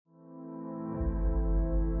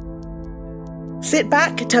Sit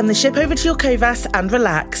back, turn the ship over to your Kovas and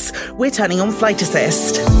relax. We're turning on Flight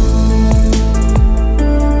Assist.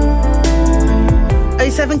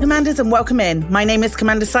 07 Commanders and welcome in. My name is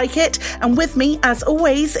Commander Psychit, and with me, as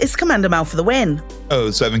always, is Commander Mal for the win.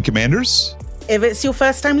 07 Commanders. If it's your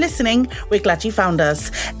first time listening, we're glad you found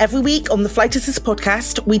us. Every week on the Flight Assist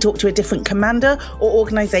podcast, we talk to a different commander or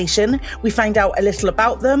organisation. We find out a little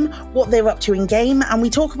about them, what they're up to in game, and we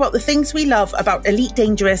talk about the things we love about Elite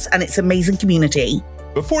Dangerous and its amazing community.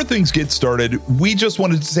 Before things get started, we just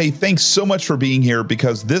wanted to say thanks so much for being here,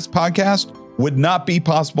 because this podcast would not be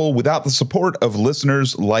possible without the support of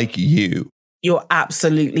listeners like you. You're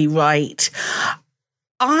absolutely right.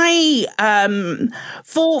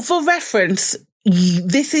 For reference,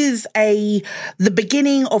 this is the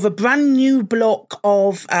beginning of a brand new block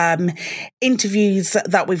of interviews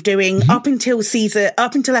that we're doing up until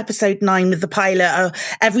episode 9 with the pilot.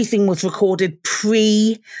 Everything was recorded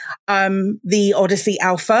pre the Odyssey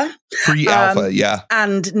Alpha. Pre-alpha, yeah.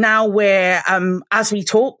 And now we're as we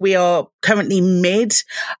talk, we are currently mid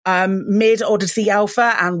Odyssey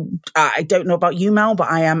Alpha, and I don't know about you, Mal, but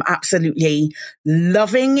I am absolutely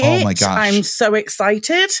loving it. Oh my gosh. I'm so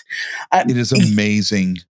excited. It is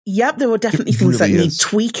amazing. Yep, there were definitely things that need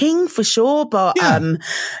tweaking for sure, but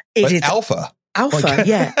it is alpha. Alpha,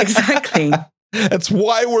 yeah, exactly. That's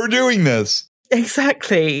why we're doing this.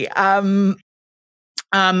 Exactly.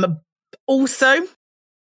 Also,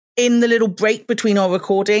 in the little break between our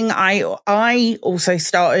recording, I also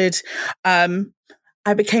started.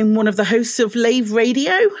 I became one of the hosts of Lave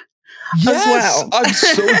Radio. Yes, as well. I'm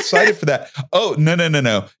so excited for that. Oh,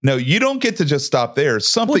 no. You don't get to just stop there.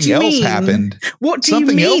 Something else happened. What do you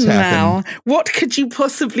mean now? What could you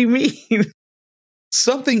possibly mean?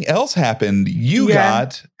 Something else happened. You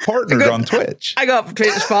got partnered on Twitch. I got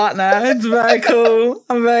Twitch partner. It's very cool.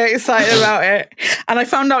 I'm very excited about it. And I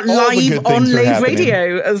found out live on Lave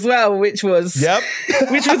Radio as well, which was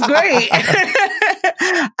great.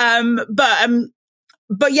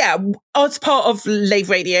 But yeah, as part of Lave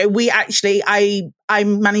Radio, I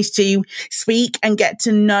managed to speak and get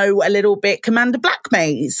to know a little bit Commander Black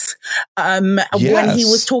Maze when he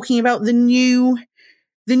was talking about the new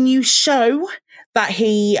show that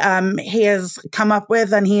he has come up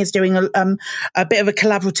with, and he is doing a bit of a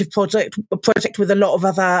collaborative project with a lot of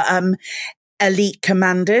other elite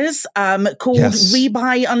commanders called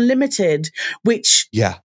Rebuy Unlimited, which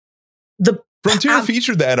Frontier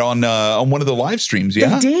featured that on one of the live streams.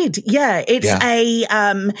 Yeah, they did. Yeah, it's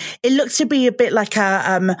it looks to be a bit like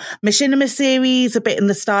a Machinima series, a bit in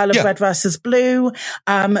the style of Red versus Blue,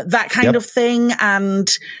 that kind of thing, and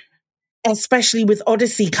especially with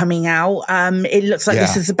Odyssey coming out, it looks like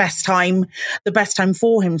this is the best time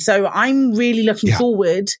for him. So I'm really looking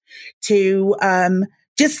forward to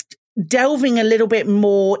just delving a little bit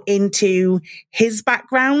more into his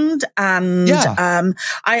background. And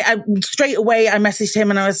I straight away I messaged him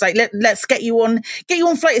and I was like, let's get you on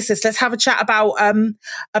Flight Assist. Let's have a chat about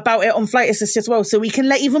it on Flight Assist as well, so we can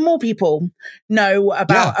let even more people know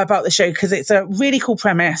about the show, because it's a really cool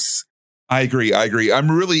premise. I agree. I'm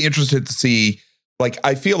really interested to see,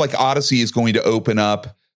 I feel like Odyssey is going to open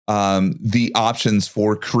up the options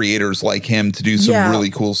for creators like him to do some really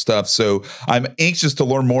cool stuff. So I'm anxious to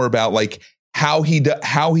learn more about how he's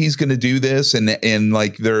going to do this and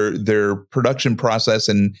their production process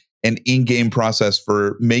and in-game process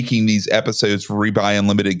for making these episodes for Rebuy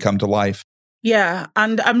Unlimited come to life. Yeah,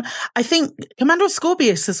 and I think Commander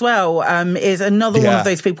Scorpius as well is another one of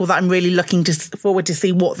those people that I'm really looking forward to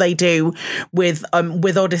see what they do with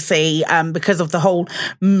Odyssey because of the whole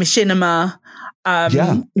Machinima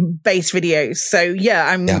based videos. So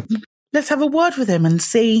let's have a word with him and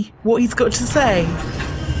see what he's got to say.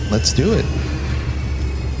 Let's do it.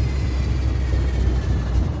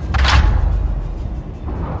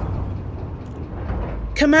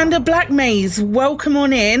 Commander Black Maze, welcome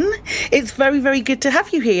on in. It's very, very good to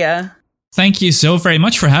have you here. Thank you so very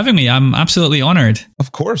much for having me. I'm absolutely honored.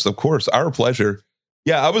 Of course. Our pleasure.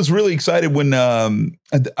 Yeah, I was really excited when I'm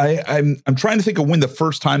trying to think of when the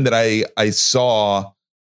first time that I saw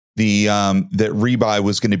that Rebuy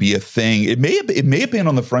was going to be a thing. It may have been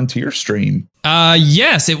on the Frontier stream.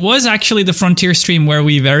 Yes, it was actually the Frontier stream where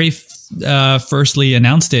we very firstly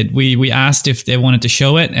announced it. We asked if they wanted to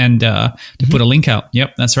show it and to put a link out.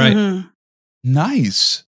 Yep, that's right. Mm-hmm.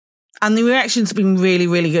 Nice. And the reaction's been really,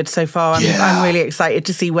 really good so far. I'm really excited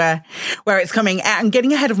to see where it's coming. I'm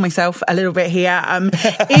getting ahead of myself a little bit here.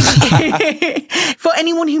 For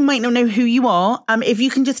anyone who might not know who you are, if you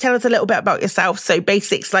can just tell us a little bit about yourself. So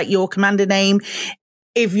basics like your commander name,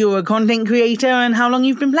 if you're a content creator, and how long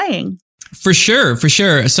you've been playing. For sure.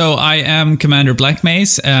 So I am Commander Black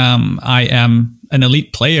Mace. I am an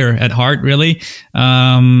Elite player at heart, really.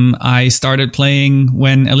 I started playing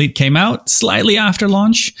when Elite came out, slightly after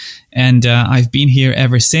launch, and I've been here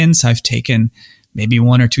ever since. I've taken maybe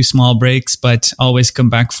 1 or 2 small breaks, but always come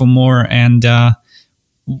back for more. And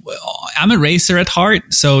I'm a racer at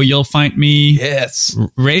heart, so you'll find me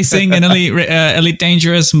racing in Elite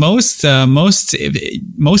Dangerous mostly,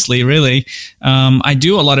 really. I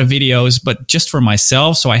do a lot of videos, but just for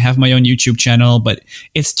myself. So I have my own YouTube channel, but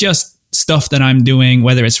it's just stuff that I'm doing,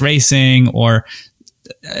 whether it's racing or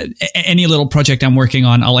any little project I'm working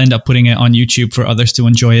on, I'll end up putting it on YouTube for others to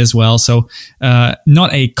enjoy as well. So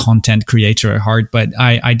not a content creator at heart, but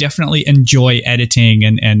I definitely enjoy editing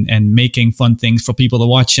and making fun things for people to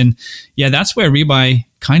watch. And yeah, that's where Rebuy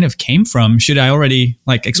kind of came from. Should I already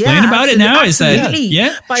explain about it now? Absolutely.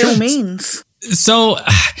 By all means. So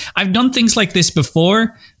I've done things like this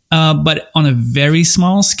before, but on a very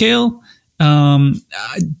small scale.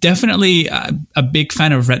 Definitely a big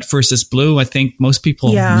fan of Red vs. Blue. I think most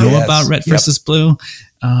people know about Red vs. Blue.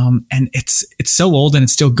 And it's so old and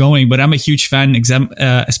it's still going, but I'm a huge fan,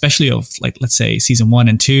 especially of let's say season 1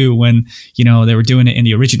 and 2 when, they were doing it in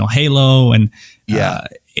the original Halo and,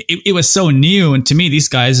 it was so new. And to me, these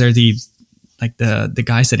guys are the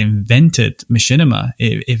guys that invented machinima,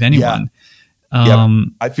 if anyone.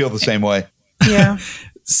 I feel the same way. Yeah.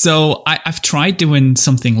 So I've tried doing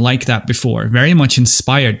something like that before, very much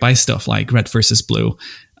inspired by stuff like Red vs. Blue.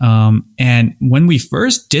 And when we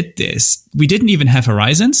first did this, we didn't even have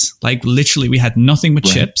horizons. Literally, we had nothing but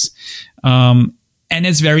ships. And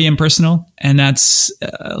it's very impersonal. And that's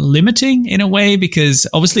limiting in a way, because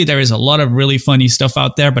obviously there is a lot of really funny stuff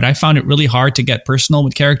out there. But I found it really hard to get personal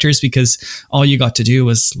with characters because all you got to do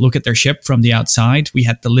was look at their ship from the outside. We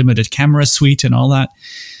had the limited camera suite and all that.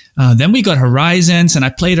 Then we got Horizons, and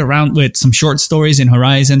I played around with some short stories in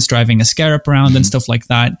Horizons, driving a Scarab around and stuff like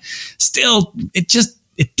that. Still,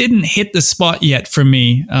 it didn't hit the spot yet for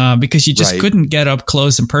me because you just couldn't get up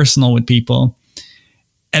close and personal with people.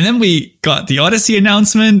 And then we got the Odyssey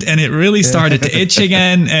announcement, and it really started to itch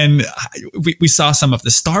again. And we saw some of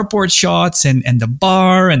the starboard shots and the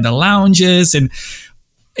bar and the lounges, and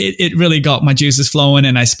it really got my juices flowing.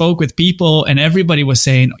 And I spoke with people, and everybody was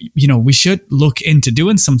saying, we should look into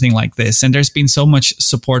doing something like this. And there's been so much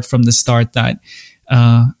support from the start that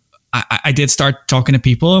I did start talking to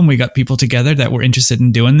people, and we got people together that were interested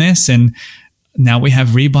in doing this. And now we have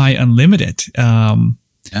Rebuy Unlimited.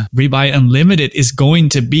 Rebuy Unlimited is going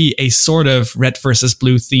to be a sort of Red vs.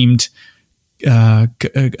 Blue themed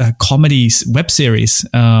comedy web series,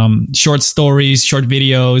 short stories, short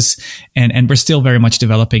videos, and we're still very much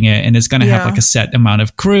developing it. And it's going to have a set amount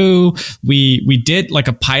of crew. We did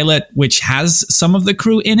a pilot which has some of the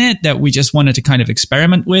crew in it that we just wanted to kind of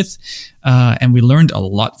experiment with, and we learned a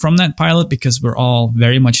lot from that pilot because we're all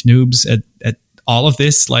very much noobs at all of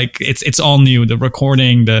this. It's all new, the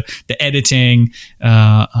recording, the editing,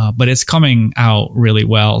 but it's coming out really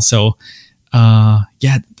well. So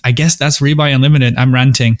I guess that's Rebuy Unlimited. I'm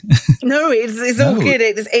ranting. No, it's all good.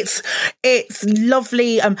 It's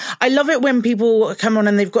lovely. I love it when people come on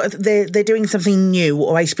and they're doing something new,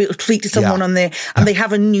 or I speak to someone on there and they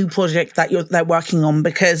have a new project that they're working on,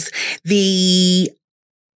 because the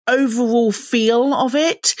overall feel of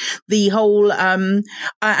it, the whole and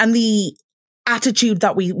the attitude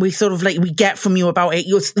that we sort of we get from you about it,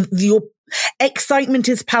 your excitement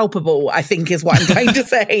is palpable, I think is what I'm trying to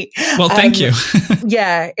say. Well, thank you.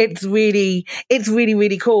 Yeah, it's really,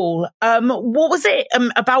 really cool. What was it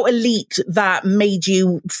about Elite that made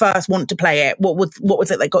you first want to play it? What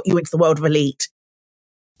was it that got you into the world of Elite?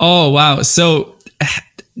 Oh, wow. So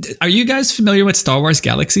are you guys familiar with Star Wars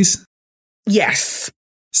Galaxies? Yes.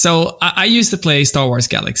 So I used to play Star Wars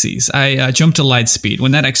Galaxies. I jumped to Lightspeed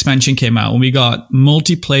when that expansion came out, when we got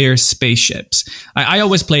multiplayer spaceships. I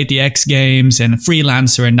always played the X games and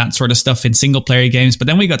Freelancer and that sort of stuff in single player games. But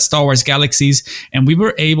then we got Star Wars Galaxies, and we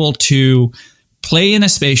were able to play in a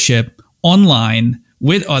spaceship online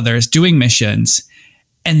with others doing missions.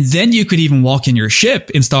 And then you could even walk in your ship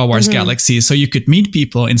in Star Wars Galaxies, so you could meet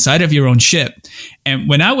people inside of your own ship. And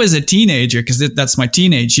when I was a teenager, because that's my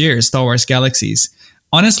teenage years, Star Wars Galaxies,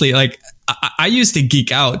 honestly, I used to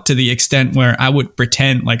geek out to the extent where I would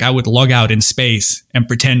pretend I would log out in space and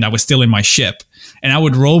pretend I was still in my ship. And I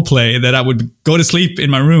would role play that I would go to sleep in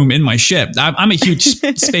my room in my ship. I'm a huge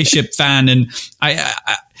spaceship fan. And I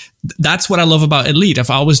that's what I love about Elite. If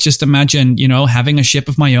I was just imagine, having a ship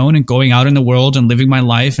of my own and going out in the world and living my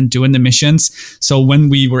life and doing the missions. So when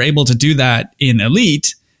we were able to do that in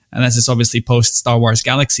Elite, and that's just obviously post Star Wars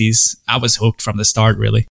Galaxies, I was hooked from the start,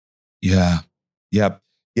 really. Yeah. Yep.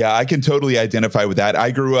 Yeah, I can totally identify with that.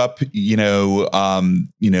 I grew up,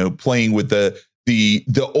 playing with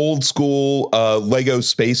the old school Lego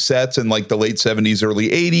space sets in like the late 70s, early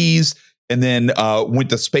 80s. And then went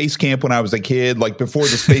to space camp when I was a kid, like before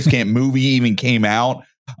the Space Camp movie even came out.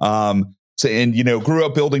 Grew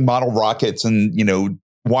up building model rockets and,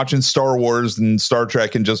 watching Star Wars and Star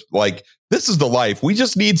Trek and just like, this is the life. We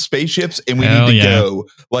just need spaceships and we need to go.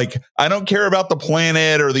 Like, I don't care about the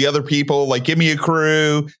planet or the other people. Like, give me a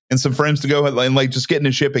crew and some friends to go and like just get in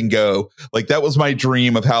a ship and go. Like, that was my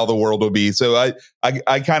dream of how the world would be. So I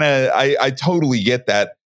totally get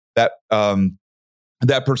that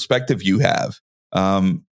perspective you have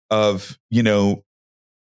of,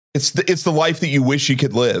 it's the life that you wish you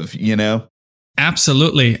could live,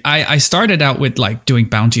 Absolutely. I started out with like doing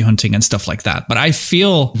bounty hunting and stuff like that, but I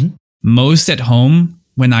feel most at home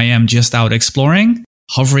when I am just out exploring,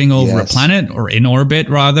 hovering over a planet or in orbit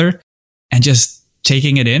rather, and just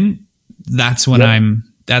taking it in. That's when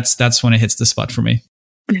that's when it hits the spot for me.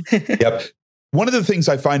 Yep. One of the things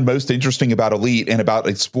I find most interesting about Elite and about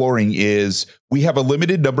exploring is we have a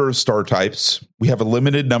limited number of star types. We have a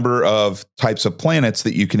limited number of types of planets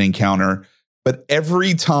that you can encounter. But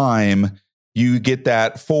every time you get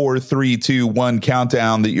that 4, 3, 2, 1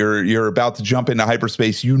 countdown that you're about to jump into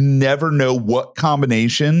hyperspace, you never know what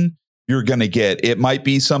combination you're going to get. It might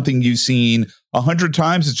be something you've seen 100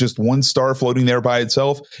 times. It's just one star floating there by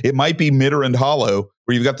itself. It might be Midorand Hollow,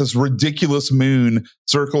 where you've got this ridiculous moon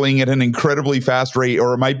circling at an incredibly fast rate,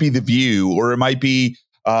 or it might be the View, or it might be,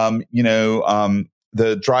 the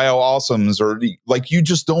Dryo Awesomes, or like, you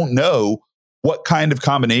just don't know what kind of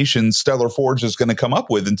combination Stellar Forge is going to come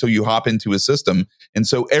up with until you hop into a system. And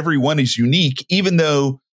so every one is unique, even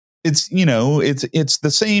though it's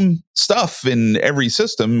the same stuff in every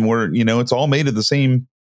system where, it's all made of the same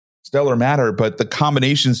stellar matter, but the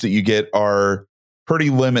combinations that you get are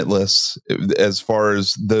pretty limitless as far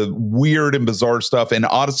as the weird and bizarre stuff. And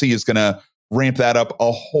Odyssey is going to ramp that up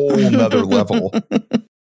a whole nother level.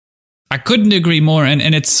 I couldn't agree more.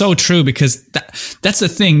 And it's so true, because that's the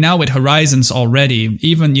thing now with Horizons already,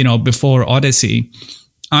 even, before Odyssey,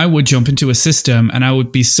 I would jump into a system and I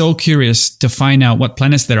would be so curious to find out what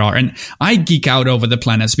planets there are. And I geek out over the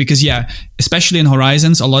planets because, especially in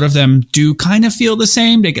Horizons, a lot of them do kind of feel the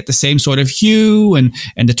same. They get the same sort of hue and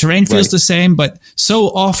the terrain feels the same. But so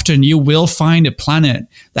often you will find a planet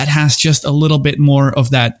that has just a little bit more of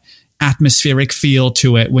that atmospheric feel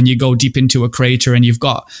to it when you go deep into a crater and you've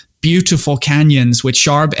got beautiful canyons with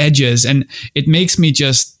sharp edges, and it makes me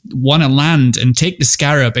just want to land and take the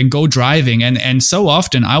Scarab and go driving. And so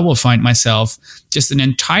often I will find myself just an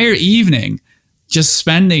entire evening just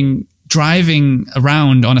spending driving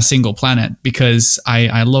around on a single planet because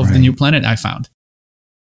I love the new planet I found.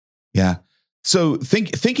 Yeah. So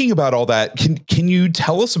thinking about all that, can you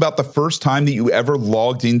tell us about the first time that you ever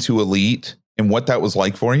logged into Elite and what that was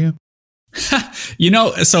like for you?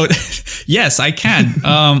 So yes, I can.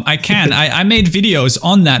 I made videos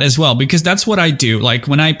on that as well, because that's what I do. Like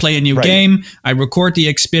when I play a new game, I record the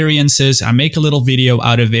experiences, I make a little video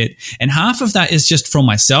out of it. And half of that is just for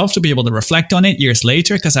myself to be able to reflect on it years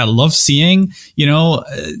later, because I love seeing,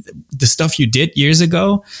 the stuff you did years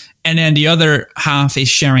ago. And then the other half is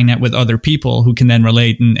sharing that with other people who can then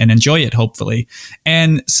relate and enjoy it, hopefully.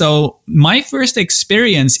 And so my first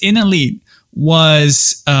experience in Elite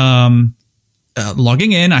was,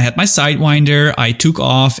 logging in. I had my Sidewinder. I took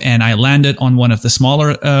off and I landed on one of the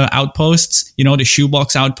smaller outposts, the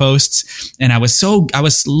shoebox outposts. And I was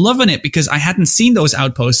loving it because I hadn't seen those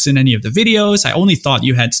outposts in any of the videos. I only thought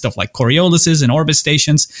you had stuff like Coriolis's and orbit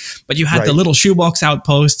stations, but you had the little shoebox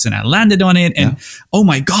outposts, and I landed on it. And oh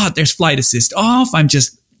my God, there's flight assist off. I'm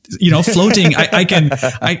just floating.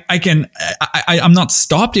 I'm not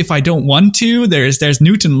stopped if I don't want to. There's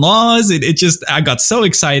Newton laws. I got so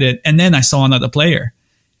excited. And then I saw another player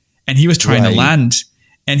and he was trying to land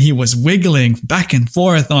and he was wiggling back and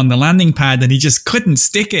forth on the landing pad and he just couldn't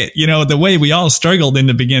stick it, the way we all struggled in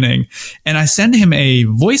the beginning. And I sent him a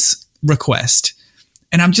voice request.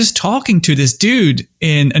 And I'm just talking to this dude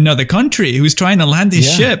in another country who's trying to land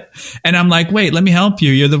his ship. And I'm like, wait, let me help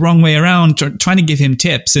you. You're the wrong way around, trying to give him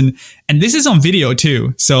tips. And this is on video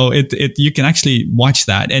too. So you can actually watch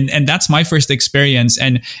that. And that's my first experience.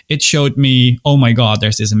 And it showed me, oh my God,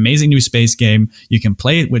 there's this amazing new space game. You can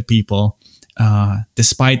play it with people,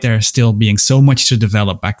 despite there still being so much to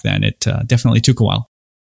develop back then. It definitely took a while.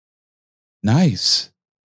 Nice.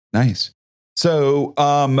 So,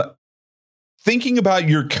 thinking about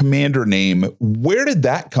your commander name, where did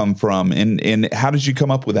that come from, and how did you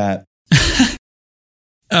come up with that?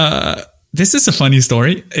 This is a funny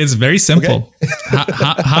story. It's very simple. Okay.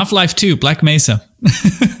 Half-Life 2, Black Mesa.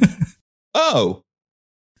 Oh.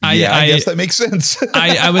 I guess that makes sense.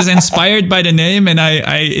 I was inspired by the name, and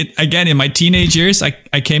again, in my teenage years, I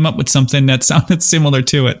came up with something that sounded similar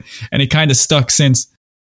to it, and it kind of stuck since.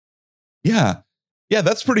 Yeah. Yeah,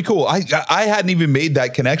 that's pretty cool. I hadn't even made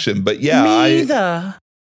that connection, but yeah. Me either.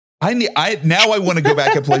 Now I want to go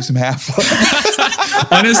back and play some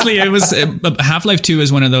Half-Life. Honestly, Half-Life 2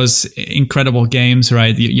 is one of those incredible games,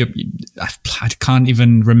 right? I can't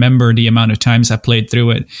even remember the amount of times I played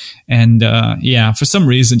through it. And for some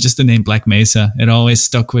reason, just the name Black Mesa, it always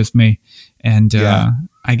stuck with me. And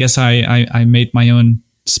I guess I made my own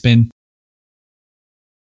spin.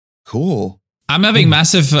 Cool. I'm having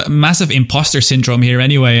massive imposter syndrome here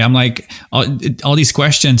anyway. I'm like, all these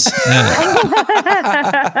questions.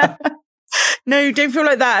 No, don't feel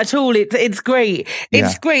like that at all. It's great.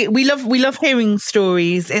 It's great. We love hearing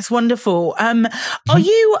stories. It's wonderful. Are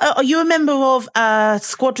you a member of a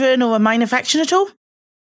squadron or a minor faction at all?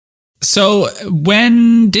 So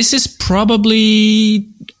this is probably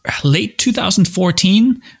late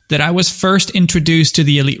 2014 that I was first introduced to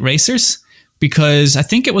the Elite Racers. Because I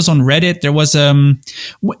think it was on Reddit. There was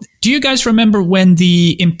do you guys remember when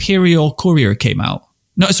the Imperial Courier came out?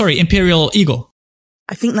 No, sorry, Imperial Eagle.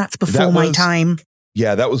 I think that's before my time.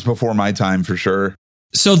 Yeah, that was before my time for sure.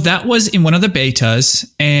 So that was in one of the betas,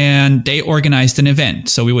 and they organized an event.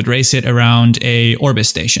 So we would race it around a Orbis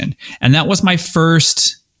station, and that was my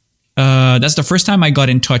first. That's the first time I got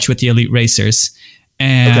in touch with the Elite Racers,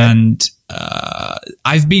 and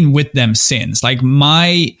I've been with them since. Like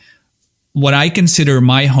what I consider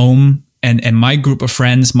my home and my group of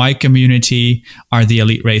friends, my community are the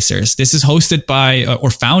Elite Racers. This is hosted by, or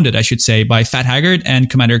founded, I should say, by Fat Haggard and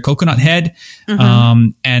Commander Coconut Head.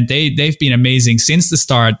 Mm-hmm. And they've been amazing since the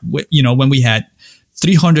start. You know, when we had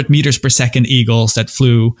 300 meters per second Eagles that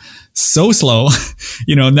flew so slow,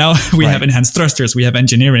 you know, now we have enhanced thrusters, we have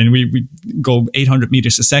engineering, we go 800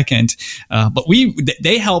 meters a second. But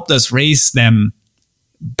they helped us race them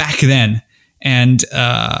back then. And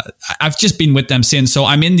I've just been with them since. So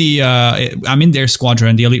I'm in their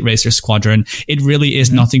squadron, the Elite Racer squadron. It really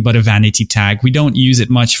is nothing but a vanity tag. We don't use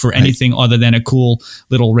it much for anything other than a cool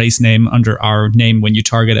little race name under our name when you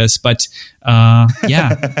target us. But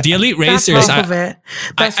the Elite Racers, I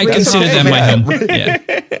consider them my home.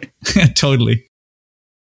 Yeah, totally.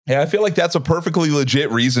 Yeah, I feel like that's a perfectly legit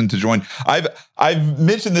reason to join. I've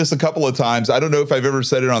mentioned this a couple of times. I don't know if I've ever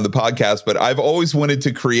said it on the podcast, but I've always wanted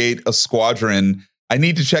to create a squadron. I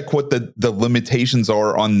need to check what the limitations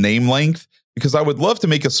are on name length, because I would love to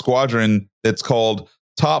make a squadron that's called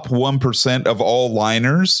Top 1% of All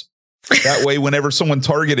Liners. That way, whenever someone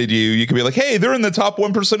targeted you, you could be like, hey, they're in the top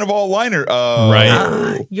 1% of all liner.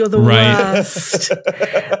 Right. You're the worst.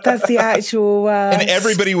 That's the actual worst. And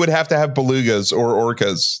everybody would have to have belugas or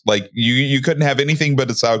orcas. Like you couldn't have anything but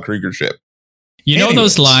a Sal Kruger ship. You know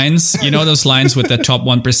those lines with the top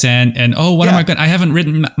 1% and am I going? I haven't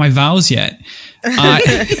written my vows yet.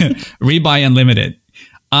 Rebuy Unlimited.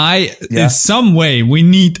 In some way,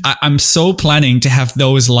 I'm so planning to have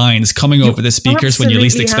those lines coming over the speakers when you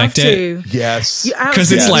least expect it. Yes.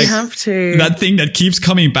 Because it's like that thing that keeps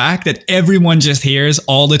coming back that everyone just hears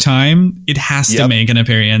all the time. It has to make an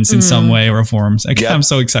appearance in some way or forms. I'm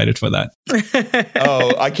so excited for that.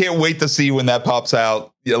 Oh, I can't wait to see when that pops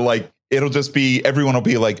out. Like, it'll just be, everyone will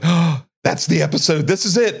be like, oh, that's the episode. This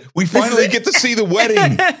is it. We finally get to see the wedding.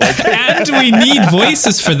 And we need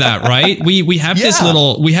voices for that, right? We have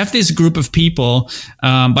this group of people,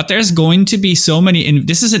 but there's going to be so many.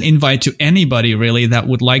 This is an invite to anybody really that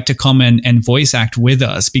would like to come in and voice act with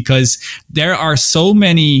us, because there are so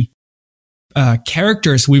many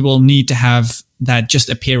characters we will need to have that just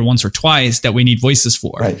appear once or twice that we need voices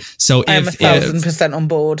for. Right. So I'm 1,000% on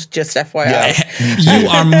board, just FYI.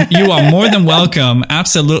 You are more than welcome.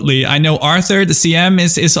 Absolutely. I know Arthur, the CM,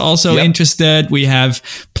 is also interested. We have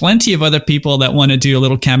plenty of other people that want to do a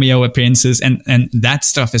little cameo appearances, and that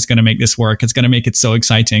stuff is going to make this work. It's going to make it so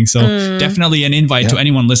exciting. So definitely an invite to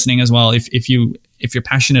anyone listening as well. If you're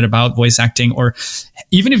passionate about voice acting, or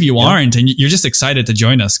even if you aren't and you're just excited to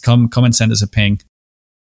join us, come and send us a ping.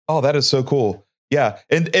 Oh, that is so cool. Yeah.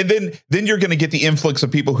 And then you're going to get the influx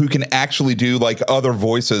of people who can actually do like other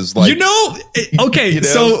voices. Like, okay.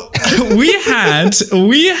 So we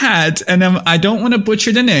had, and I don't want to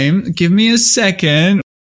butcher the name. Give me a second.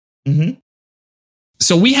 Mm-hmm.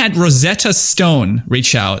 So we had Rosetta Stone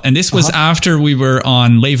reach out, and this was after we were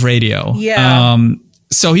on Lave Radio. Yeah.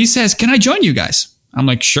 So he says, can I join you guys? I'm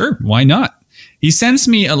like, sure. Why not? He sends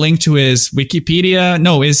me a link to his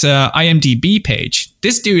his IMDb page.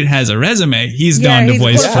 This dude has a resume. He's done the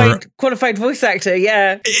voice qualified voice actor.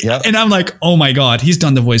 Yeah. And I'm like, oh my God, he's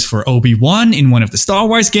done the voice for Obi-Wan in one of the Star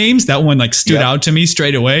Wars games. That one like stood out to me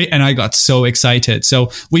straight away. And I got so excited. So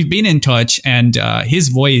we've been in touch, and his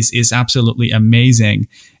voice is absolutely amazing.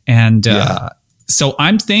 And, so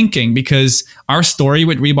I'm thinking, because our story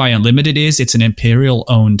with Rebuy Unlimited is it's an Imperial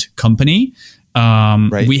owned company.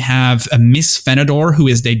 We have a Miss Fenador, who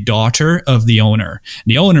is the daughter of the owner.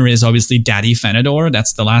 The owner is obviously Daddy Fenador.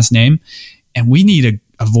 That's the last name. And we need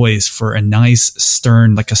a voice for a nice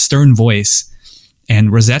stern voice.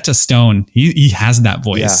 And Rosetta Stone, he has that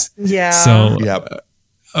voice. Yeah. So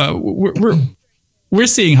we're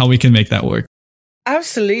seeing how we can make that work.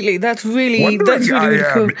 Absolutely, that's really cool. No,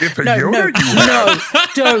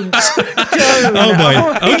 don't. Oh boy.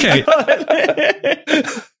 Okay.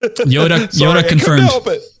 Yoda confirmed.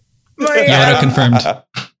 Yoda confirmed.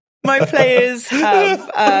 My players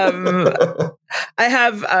have.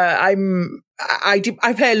 I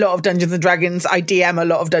play a lot of Dungeons and Dragons. I DM a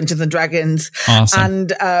lot of Dungeons and Dragons. Awesome.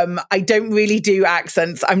 And I don't really do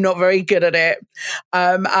accents. I'm not very good at it.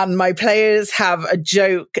 And my players have a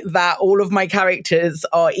joke that all of my characters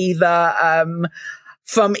are either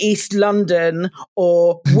from East London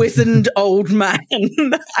or wizened old man.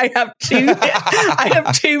 I have two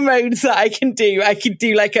modes that I can do. I can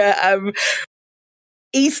do like a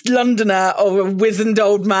East Londoner or a wizened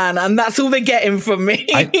old man, and that's all they're getting from me.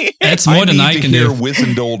 That's more than I can do.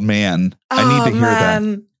 Wizened old man. I need to hear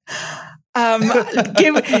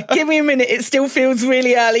that. Give me a minute. It still feels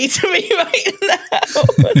really early to me right now.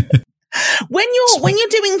 When you're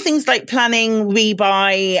doing things like planning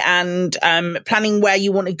rebuy and planning where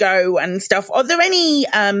you want to go and stuff, are there any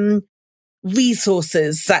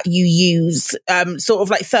resources that you use, sort of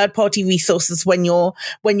like third-party resources when you're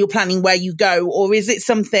planning where you go, or is it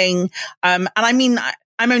something? And I mean,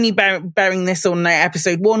 I'm only bearing this on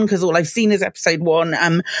episode 1 because all I've seen is episode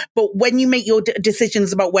 1. But when you make your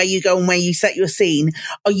decisions about where you go and where you set your scene,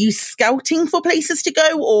 are you scouting for places to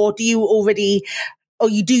go, or do you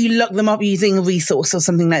look them up using a resource or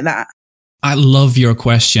something like that? I love your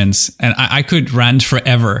questions, and I could rant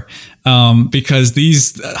forever because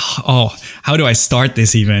these. How do I start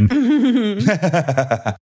this even?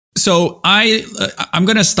 So I'm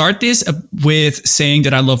going to start this with saying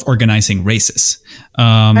that I love organizing races.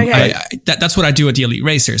 Okay. That's what I do at the Elite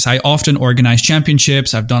Racers. I often organize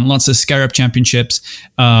championships. I've done lots of Scarab championships.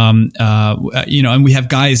 And we have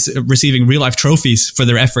guys receiving real life trophies for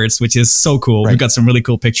their efforts, which is so cool. Right. We've got some really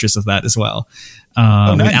cool pictures of that as well.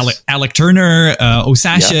 Nice. Alec Turner,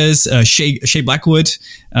 Osashes, Shay Blackwood,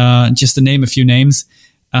 just to name a few names.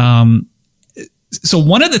 So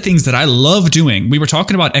one of the things that I love doing, we were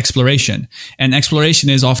talking about exploration, and exploration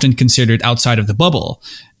is often considered outside of the bubble.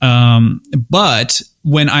 But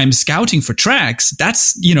when I'm scouting for tracks,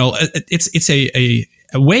 that's, it's a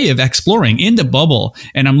way of exploring in the bubble.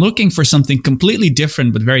 And I'm looking for something completely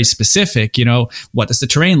different, but very specific. What does the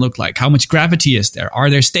terrain look like? How much gravity is there? Are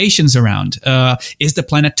there stations around? Is the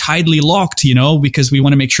planet tidally locked? Because we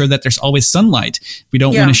want to make sure that there's always sunlight. We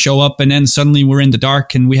don't want to show up and then suddenly we're in the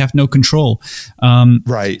dark and we have no control.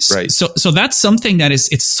 Right. So that's something that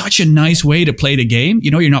it's such a nice way to play the game.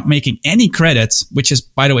 You're not making any credits, which is,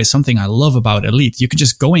 by the way, something I love about Elite. You can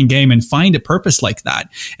just go in game and find a purpose like that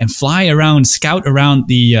and fly around, scout around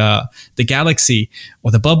the galaxy or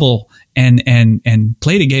the bubble and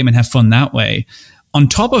play the game and have fun that way. On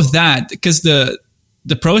top of that, because the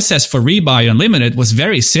process for Rebuy Unlimited was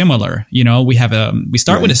very similar. We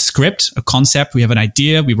start with a script, a concept. We have an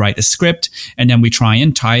idea. We write a script, and then we try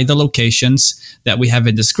and tie the locations that we have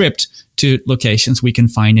in the script to locations we can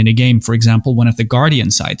find in a game. For example, one of the Guardian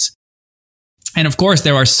sites. And of course,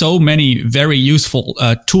 there are so many very useful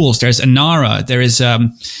tools. There's Inara. There is,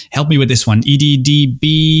 help me with this one,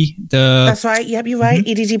 EDDB. That's right. Yep, you're right.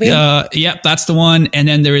 EDDB. Yep, that's the one. And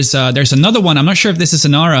then there's another one. I'm not sure if this is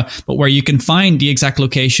Inara, but where you can find the exact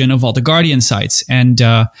location of all the Guardian sites and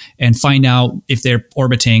find out if they're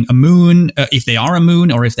orbiting a moon, if they are a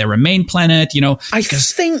moon, or if they're a main planet. I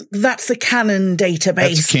think that's a canon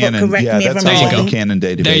database. That's canon. Correct me if I'm wrong. The canon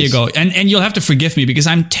database. There you go. And you'll have to forgive me because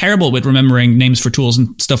I'm terrible with remembering names for tools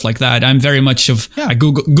and stuff like that. I'm very much I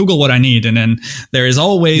Google what I need, and then there is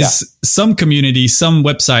always some community, some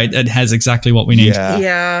website that has exactly what we need. But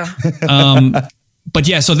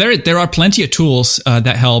yeah, so there are plenty of tools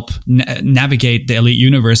that help navigate the Elite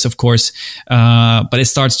universe, of course. But it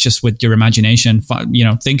starts just with your imagination,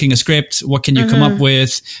 thinking a script. What can you come up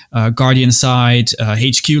with? Guardian site,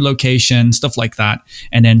 HQ location, stuff like that.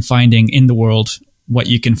 And then finding in the world what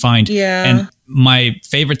you can find. Yeah. And my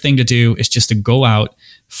favorite thing to do is just to go out,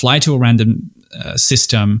 fly to a random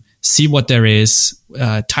system, see what there is,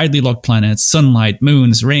 tidally locked planets, sunlight,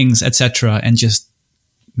 moons, rings, etc., and just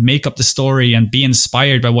make up the story and be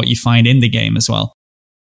inspired by what you find in the game as well.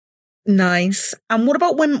 Nice. And what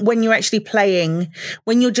about when you're actually playing,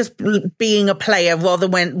 when you're just being a player rather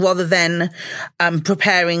than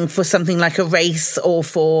preparing for something like a race or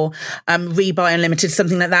for Rebuy Unlimited,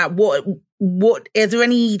 something like that? What is there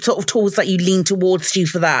any sort of tools that you lean towards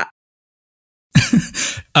for that?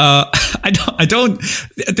 I don't.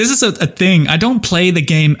 This is a thing. I don't play the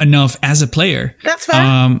game enough as a player. That's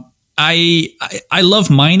fair. I love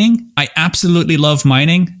mining. I absolutely love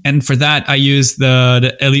mining, and for that I use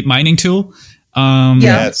the Elite Mining tool.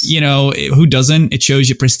 Yes. You know, who doesn't? It shows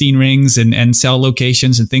you pristine rings and cell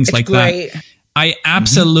locations and things like great. that. I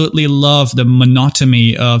absolutely love the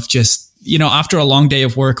monotony of just, you know, after a long day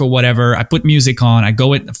of work or whatever, I put music on. I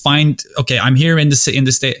go and find, okay, I'm here in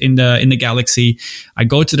the galaxy. I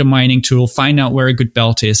go to the mining tool, find out where a good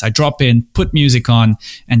belt is. I drop in, put music on,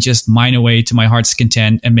 and just mine away to my heart's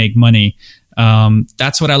content and make money.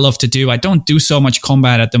 That's what I love to do. I don't do so much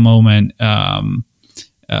combat at the moment. So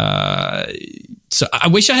I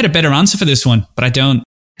wish I had a better answer for this one, but I don't.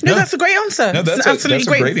 No, that's a great answer. No, that's absolutely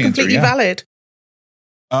great answer, completely valid.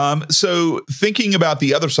 So thinking about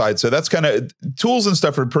the other side, so that's kind of tools and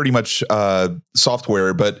stuff are pretty much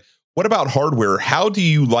software, but what about hardware? How do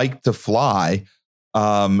you like to fly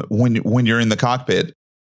when you're in the cockpit?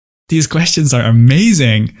 These questions are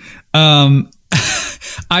amazing.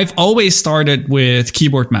 I've always started with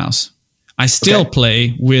keyboard mouse. I still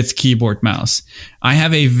play with keyboard mouse. I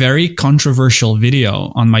have a very controversial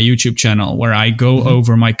video on my YouTube channel where I go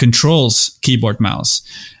over my controls keyboard mouse.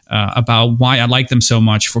 About why I like them so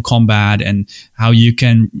much for combat and how you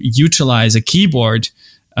can utilize a keyboard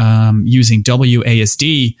using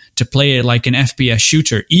WASD to play it like an FPS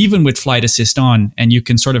shooter, even with Flight Assist on, and you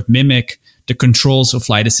can sort of mimic the controls of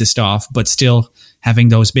Flight Assist off, but still having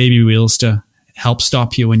those baby wheels to help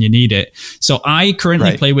stop you when you need it. So I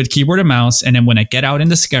currently play with keyboard and mouse, and then when I get out in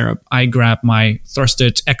the Scarab, I grab my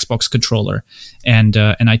thrusted Xbox controller and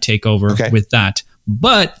I take over with that.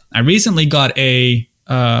 But I recently got a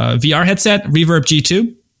VR headset, Reverb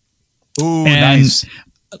G2. Ooh, and nice.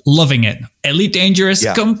 Loving it. Elite Dangerous,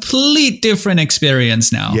 complete different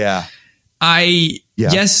experience now.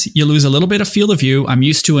 Yes, you lose a little bit of field of view. I'm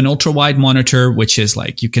used to an ultra wide monitor, which is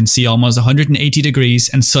like you can see almost 180 degrees,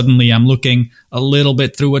 and suddenly I'm looking a little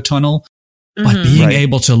bit through a tunnel. But being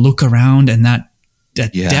able to look around and that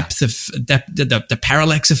depth of the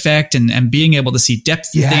parallax effect and being able to see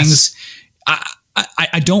depth of things,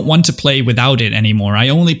 I don't want to play without it anymore. I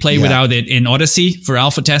only play without it in Odyssey for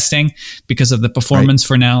alpha testing because of the performance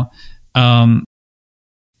for now.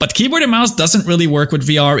 But keyboard and mouse doesn't really work with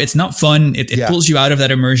VR. It's not fun. It pulls you out of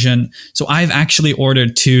that immersion. So I've actually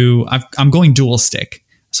ordered I'm going dual stick.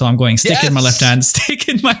 So I'm going stick in my left hand, stick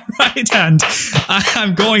in my right hand.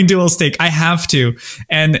 I'm going dual stick. I have to.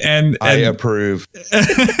 And I approve.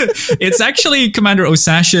 It's actually Commander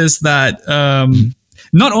Osashis that...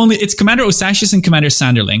 Not only it's Commander Osashis and Commander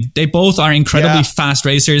Sanderling. They both are incredibly fast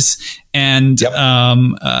racers, and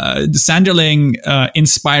Sanderling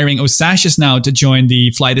inspiring Osashis now to join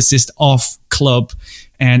the Flight Assist Off club.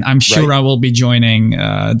 And I'm sure I will be joining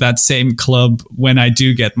that same club when I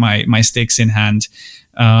do get my sticks in hand.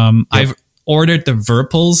 I've ordered the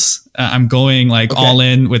Virpils. I'm going all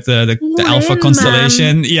in with the Alpha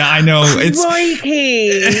Constellation. Yeah, I know. So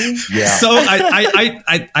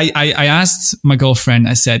I asked my girlfriend,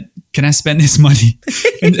 I said, can I spend this money?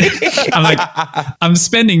 And I'm like, I'm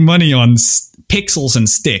spending money on pixels and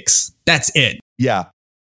sticks. That's it. Yeah.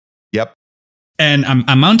 Yep. And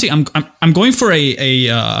I'm mounting, I'm going for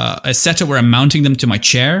a setup where I'm mounting them to my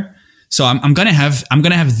chair. So I'm going to have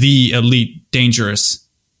the Elite Dangerous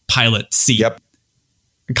pilot seat. Yep.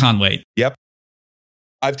 I can't wait. Yep.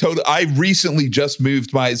 I recently just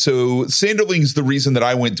moved so Sanderling's the reason that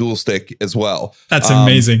I went dual stick as well. That's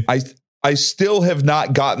amazing. I still have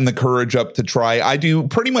not gotten the courage up to try. I do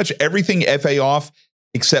pretty much everything FA off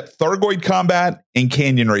except Thargoid combat and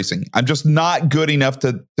canyon racing. I'm just not good enough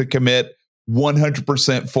to commit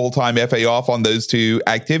 100% full-time FA off on those two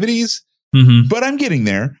activities. But I'm getting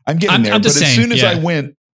there. I'm there. But as soon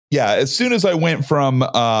as I went from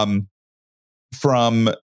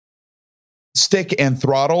stick and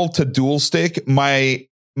throttle to dual stick, my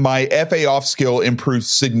FA off skill improved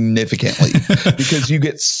significantly because you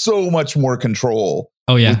get so much more control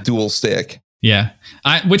with dual stick. Yeah.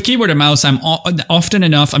 With keyboard and mouse, I'm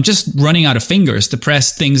just running out of fingers to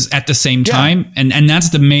press things at the same time. And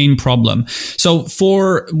that's the main problem. So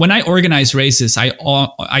when I organize races,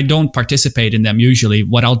 I don't participate in them usually.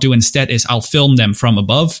 What I'll do instead is I'll film them from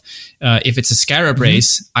above. If it's a Scarab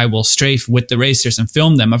race, I will strafe with the racers and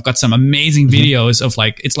film them. I've got some amazing videos of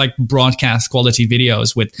it's like broadcast quality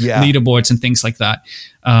videos with leaderboards and things like that.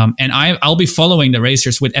 And I'll be following the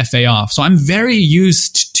racers with FA off. So I'm very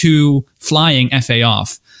used to flying FA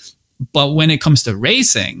off. But when it comes to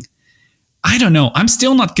racing, I don't know. I'm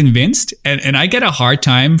still not convinced. And I get a hard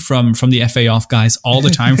time from the FA off guys all the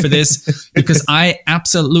time for this because I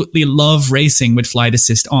absolutely love racing with flight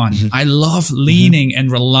assist on. I love leaning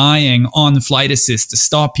and relying on flight assist to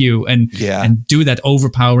stop you and do that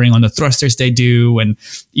overpowering on the thrusters they do. And,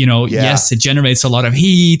 yes, it generates a lot of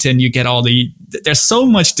heat and you get there's so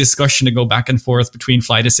much discussion to go back and forth between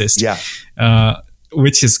flight assist,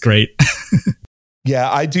 which is great.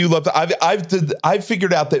 Yeah, I do love that. I've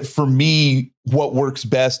figured out that for me, what works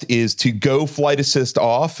best is to go flight assist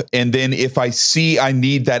off. And then if I see I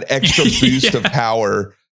need that extra boost of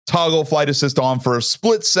power, toggle flight assist on for a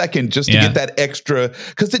split second just to get that extra,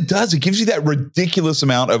 because it gives you that ridiculous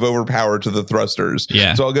amount of overpower to the thrusters.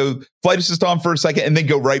 Yeah. So I'll go flight assist on for a second and then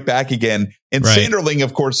go right back again. And Sanderling,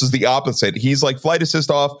 of course, is the opposite. He's like flight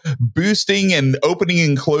assist off, boosting and opening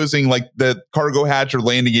and closing like the cargo hatch or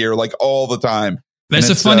landing gear like all the time. There's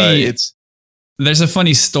a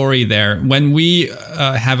funny story there. When we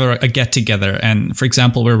have a get together, and for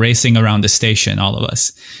example, we're racing around the station, all of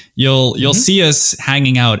us. You'll see us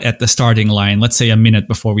hanging out at the starting line. Let's say a minute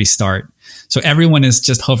before we start. So everyone is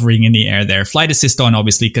just hovering in the air there. Flight assist on,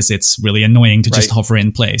 obviously, because it's really annoying to just hover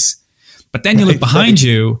in place. But then you look behind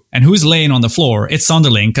you, and who's laying on the floor? It's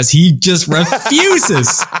Sonderling, because he just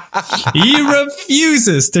refuses. He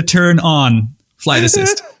refuses to turn on flight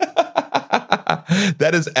assist.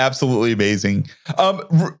 That is absolutely amazing.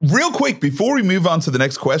 Real quick, before we move on to the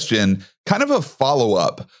next question, kind of a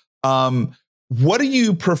follow-up. What do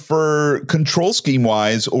you prefer control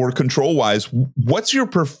scheme-wise or control-wise? What's your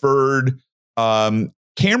preferred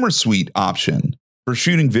camera suite option for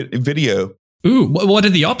shooting video? Ooh, what are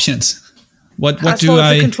the options? What do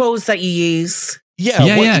the controls that you use?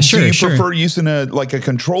 Sure. Do you prefer using a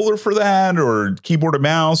controller for that, or keyboard and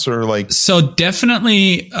mouse, or like? So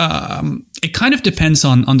definitely, it kind of depends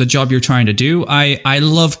on the job you're trying to do. I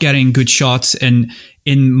love getting good shots, and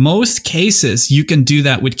in most cases, you can do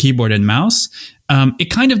that with keyboard and mouse.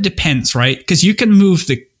 It kind of depends, right? Because you can move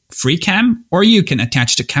the free cam, or you can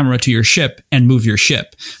attach the camera to your ship and move your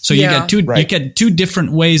ship. So you get two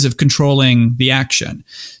different ways of controlling the action.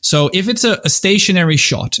 So if it's a stationary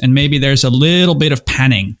shot and maybe there's a little bit of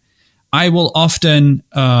panning, I will often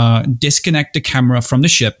disconnect the camera from the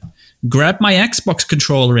ship, grab my Xbox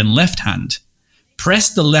controller in left hand,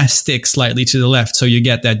 press the left stick slightly to the left so you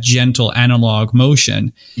get that gentle analog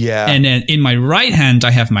motion. Yeah. And then in my right hand,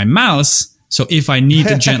 I have my mouse. So if I need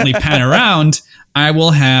to gently pan around, I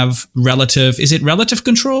will have relative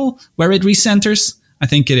control where it recenters? I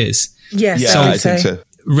think it is. Yes, yeah, I think so.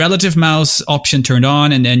 Relative mouse option turned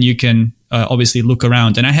on, and then you can obviously look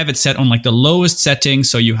around. And I have it set on like the lowest setting,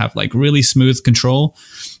 so you have like really smooth control.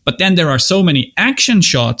 But then there are so many action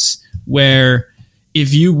shots where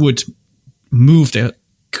if you would move the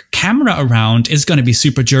camera around, it's going to be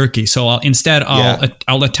super jerky. So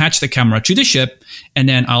I'll attach the camera to the ship, and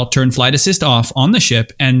then I'll turn flight assist off on the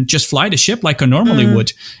ship and just fly the ship like I normally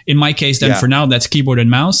would. In my case, then for now, that's keyboard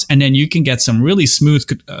and mouse. And then you can get some really smooth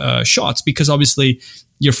shots because obviously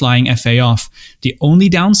you're flying FA off. The only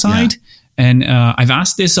downside, and I've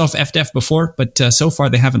asked this of FDEF before, but so far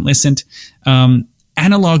they haven't listened.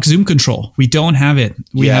 Analog zoom control. We don't have it.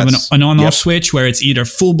 We have an on-off switch where it's either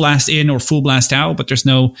full blast in or full blast out, but there's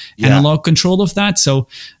no analog control of that. So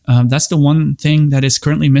that's the one thing that is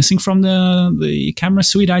currently missing from the camera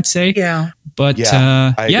suite, I'd say. Yeah. But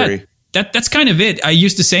I agree. That's kind of it. I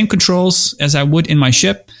use the same controls as I would in my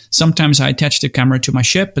ship. Sometimes I attach the camera to my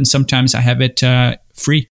ship, and sometimes I have it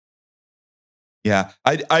free. Yeah,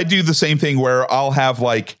 I do the same thing where I'll have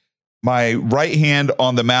like my right hand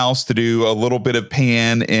on the mouse to do a little bit of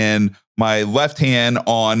pan, and my left hand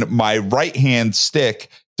on my right hand stick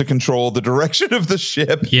to control the direction of the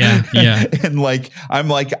ship. Yeah. And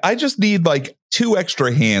I just need like 2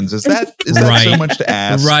 extra hands. Is that so much to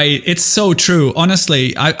ask? Right. It's so true.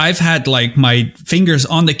 Honestly, I've had like my fingers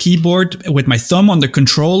on the keyboard with my thumb on the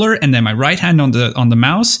controller, and then my right hand on the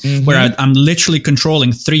mouse, where I'm literally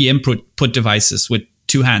controlling 3 input devices with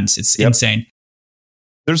 2 hands. It's insane.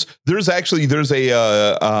 There's a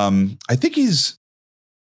I think he's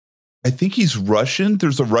I think he's Russian.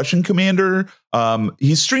 There's a Russian commander.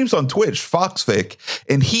 He streams on Twitch, Foxvic,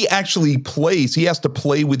 and he actually plays. He has to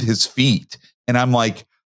play with his feet. And I'm like,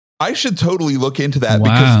 I should totally look into that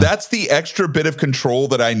because that's the extra bit of control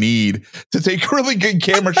that I need to take really good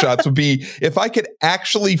camera shots would be if I could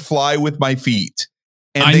actually fly with my feet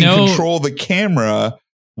and control the camera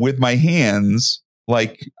with my hands.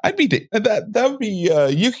 Like I'd be that would be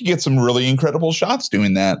you could get some really incredible shots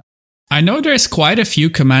doing that. I know there's quite a few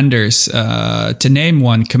commanders, to name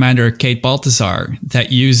one, Commander Kate Balthazar,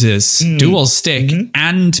 that uses dual stick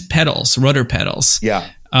and pedals, rudder pedals.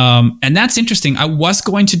 Yeah. And that's interesting. I was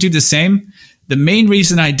going to do the same. The main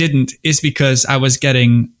reason I didn't is because I was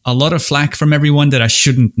getting a lot of flack from everyone that I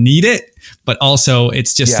shouldn't need it, but also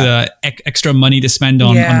it's just extra money to spend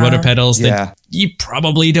on rudder pedals that you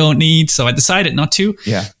probably don't need. So I decided not to.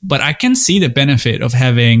 Yeah. But I can see the benefit of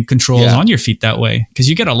having controls on your feet that way because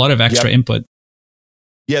you get a lot of extra input.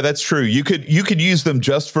 Yeah, that's true. You could use them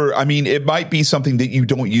just for, I mean, it might be something that you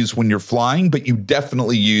don't use when you're flying, but you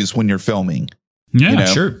definitely use when you're filming. Yeah,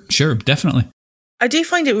 sure, definitely. I do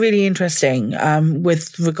find it really interesting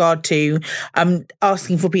with regard to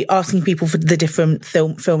asking people for the different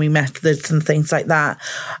filming methods and things like that.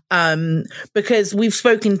 Because we've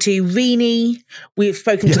spoken to Rini, we've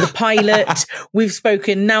spoken to the pilot, we've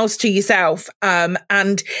spoken now to yourself,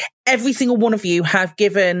 and every single one of you have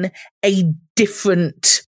given a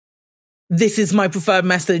different. This is my preferred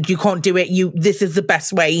method. You can't do it. This is the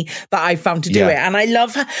best way that I found to do it. And I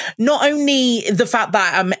love not only the fact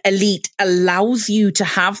that Elite allows you to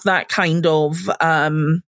have that kind of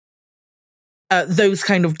those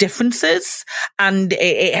kind of differences, and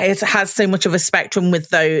it has so much of a spectrum with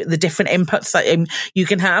the different inputs that you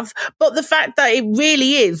can have. But the fact that it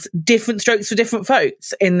really is different strokes for different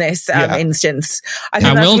folks in this instance, I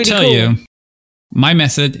think that's really cool. I will tell you, my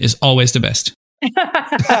method is always the best.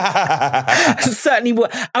 Certainly,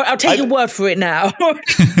 I'll take your word for it now.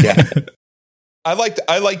 I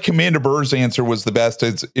like Commander Burr's answer was the best.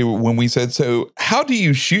 When we said, so how do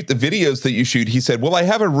you shoot the videos that you shoot? He said, well, I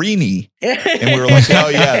have a Rini. And we were like, oh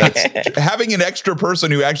yeah, having an extra person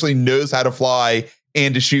who actually knows how to fly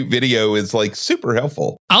and to shoot video is like super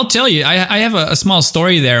helpful. I'll tell you, I have a small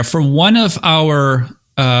story there for one of our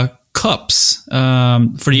cups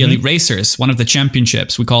for the Elite Racers, one of the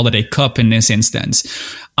championships. We called it a cup in this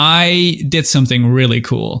instance. I did something really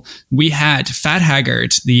cool. We had Fat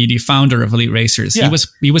Haggard, the founder of Elite Racers. Yeah.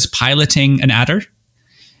 He was piloting an Adder,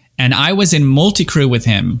 and I was in multi-crew with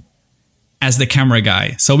him as the camera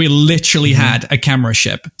guy. So we literally had a camera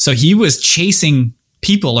ship. So he was chasing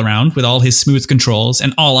people around with all his smooth controls,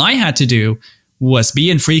 and all I had to do was be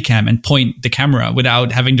in free cam and point the camera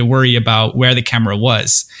without having to worry about where the camera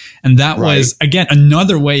was. And that was, again,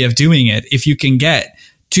 another way of doing it. If you can get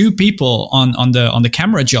two people on the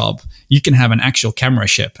camera job, you can have an actual camera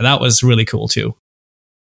ship. That was really cool too.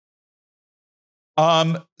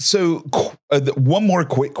 So one more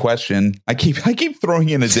quick question. I keep throwing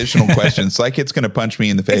in additional questions. Like it's going to punch me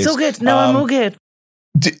in the face. It's all good. No, I'm all good.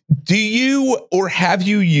 Do you, or have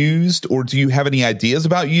you used, or do you have any ideas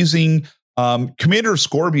about using Commander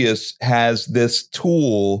Scorpius has this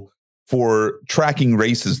tool for tracking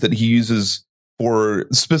races that he uses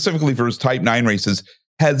specifically for his Type 9 races.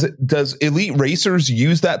 Does Elite Racers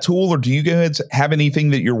use that tool, or do you guys have anything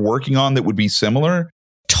that you're working on that would be similar?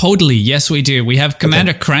 Totally. Yes, we do. We have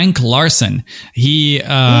Commander Crank Larson. He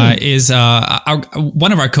is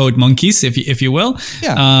one of our code monkeys, if you will.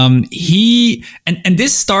 Yeah. He and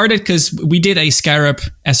this started because we did a Scarab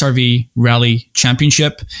SRV Rally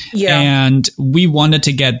Championship, and we wanted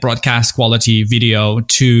to get broadcast quality video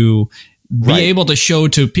to be able to show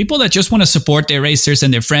to people that just want to support their racers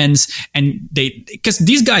and their friends, and because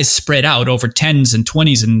these guys spread out over 10s and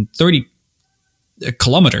 20s and 30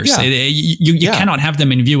 kilometers. Yeah. You cannot have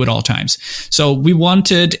them in view at all times. So we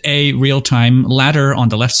wanted a real-time ladder on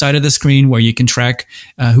the left side of the screen where you can track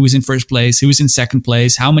who's in first place, who's in second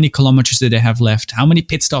place, how many kilometers did they have left, how many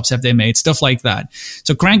pit stops have they made, stuff like that.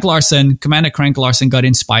 So Commander Crank Larson got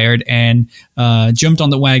inspired and jumped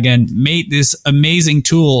on the wagon, made this amazing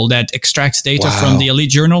tool that extracts data from the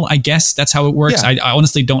Elite Journal. I guess that's how it works. Yeah. I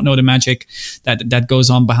honestly don't know the magic that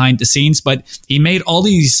goes on behind the scenes, but he made all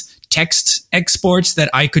these text exports that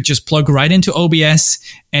I could just plug right into OBS,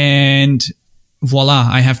 and voila,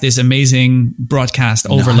 I have this amazing broadcast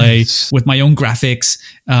overlay with my own graphics,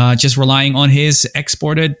 just relying on his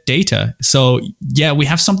exported data. So yeah, we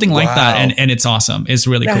have something like that, and it's awesome. It's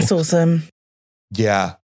really cool. That's awesome.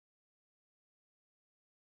 Yeah.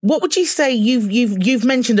 What would you say? You've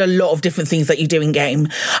mentioned a lot of different things that you do in game.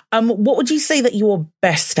 What would you say that you're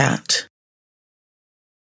best at?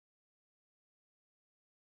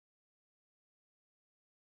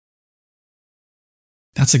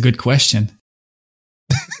 That's a good question.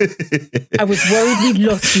 I was worried we'd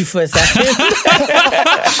lost you for a second.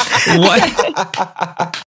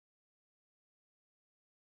 What?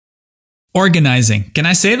 Organizing. Can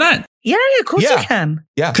I say that? Yeah, of course you can.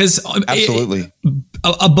 Yeah, because absolutely.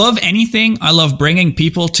 Above anything, I love bringing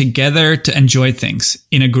people together to enjoy things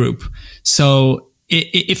in a group. So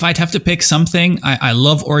if I'd have to pick something, I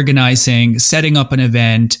love organizing, setting up an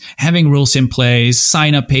event, having rules in place,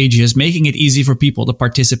 sign up pages, making it easy for people to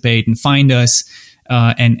participate and find us,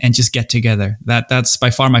 and just get together. That's by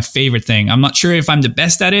far my favorite thing. I'm not sure if I'm the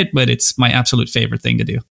best at it, but it's my absolute favorite thing to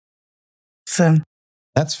do. So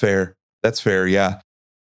that's fair. That's fair. Yeah.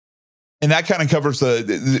 And that kind of covers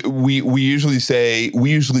we usually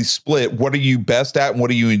split. What are you best at and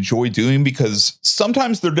what do you enjoy doing? Because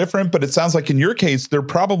sometimes they're different, but it sounds like in your case, they're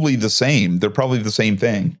probably the same. They're probably the same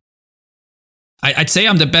thing. I'd say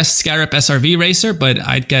I'm the best Scarab SRV racer, but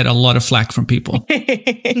I'd get a lot of flack from people. Is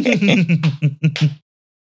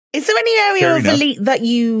there any area of Elite that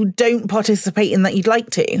you don't participate in that you'd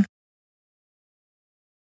like to?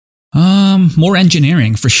 More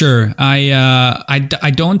engineering for sure.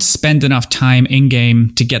 I don't spend enough time in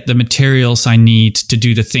game to get the materials I need to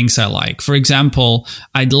do the things I like. For example,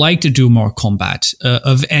 I'd like to do more combat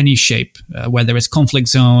of any shape, whether it's conflict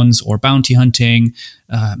zones or bounty hunting,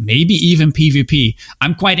 maybe even PvP.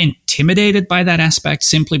 I'm quite intimidated by that aspect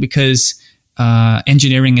simply because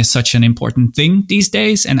engineering is such an important thing these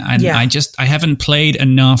days, and I haven't played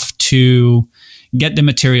enough to get the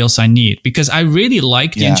materials I need, because I really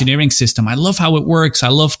like the engineering system. I love how it works. I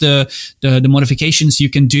love the modifications you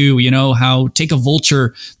can do, how take a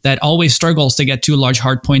vulture that always struggles to get 2 large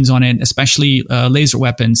hard points on it, especially laser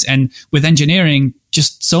weapons. And with engineering,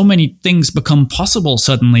 just so many things become possible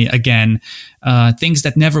suddenly again, things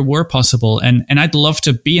that never were possible. And I'd love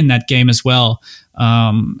to be in that game as well.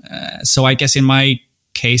 So I guess in my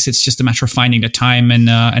case, it's just a matter of finding the time and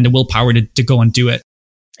the willpower to go and do it.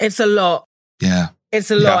 It's a lot. Yeah.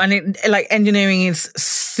 It's a lot. And engineering is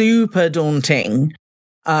super daunting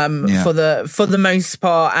for the most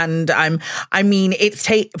part. And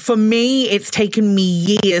for me, it's taken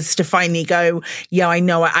me years to finally go, I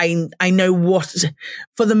know what,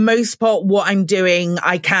 for the most part, what I'm doing,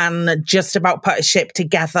 I can just about put a ship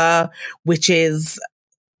together, which is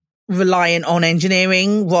reliant on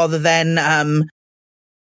engineering rather than,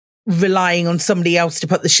 relying on somebody else to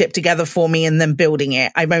put the ship together for me and then building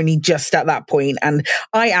it. I'm only just at that point, and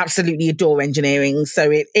I absolutely adore engineering.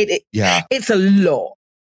 So it's a lot.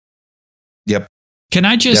 Yep. Can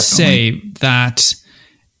I just say that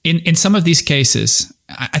in some of these cases,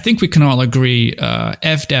 I think we can all agree,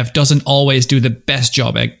 FDev doesn't always do the best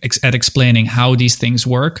job at explaining how these things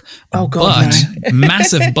work. Oh God, but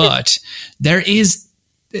massive but there is.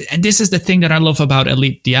 And this is the thing that I love about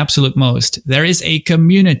Elite the absolute most. There is a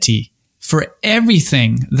community for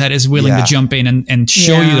everything that is willing to jump in and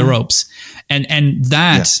show you the ropes. And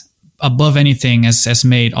that above anything has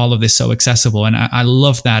made all of this so accessible. And I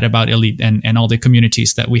love that about Elite and all the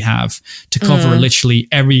communities that we have to cover literally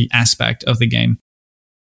every aspect of the game.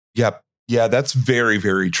 Yep. Yeah, that's very,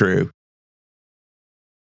 very true.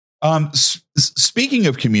 Speaking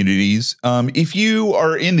of communities, if you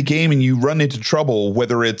are in the game and you run into trouble,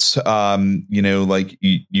 whether it's,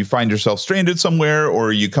 you find yourself stranded somewhere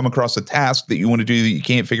or you come across a task that you want to do that you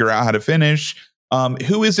can't figure out how to finish,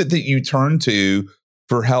 who is it that you turn to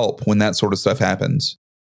for help when that sort of stuff happens?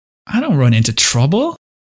 I don't run into trouble.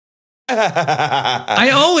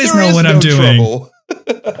 I always know what I'm doing. Trouble.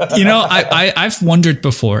 I've wondered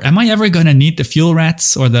before, am I ever going to need the fuel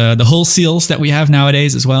rats or the hull seals that we have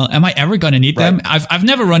nowadays as well? Am I ever going to need them? I've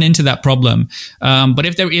never run into that problem. But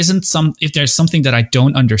if there's something that I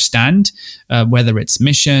don't understand, whether it's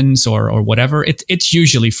missions or whatever, it's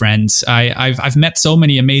usually friends. I've met so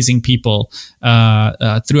many amazing people,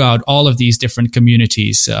 throughout all of these different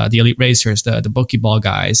communities, the Elite Racers, the Buckyball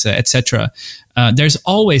guys, etc. There's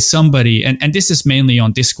always somebody, and this is mainly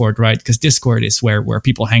on Discord, right? Because Discord is where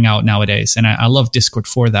people hang out nowadays. And I love Discord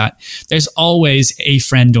for that. There's always a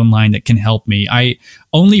friend online that can help me. I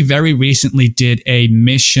only very recently did a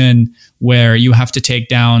mission where you have to take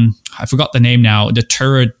down, I forgot the name now, the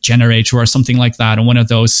turret generator or something like that on one of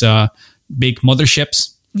those big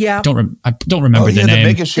motherships. Yeah, I don't remember the name.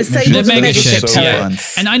 The mega ships. Yeah,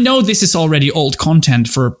 and I know this is already old content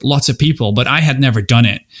for lots of people, but I had never done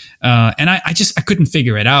it, and I couldn't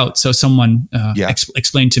figure it out. So someone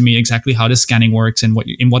explained to me exactly how the scanning works and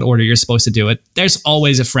in what order you're supposed to do it. There's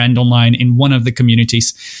always a friend online in one of the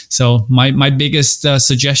communities. So my biggest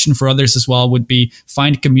suggestion for others as well would be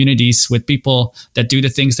find communities with people that do the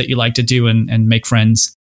things that you like to do and make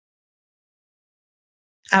friends.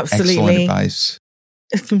 Absolutely. Excellent advice.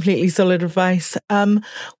 Completely solid advice.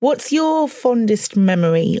 What's your fondest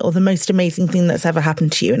memory or the most amazing thing that's ever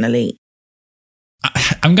happened to you in Elite?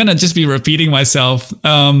 I'm going to just be repeating myself.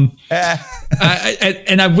 And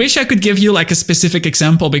I wish I could give you like a specific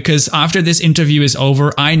example, because after this interview is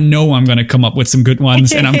over, I know I'm going to come up with some good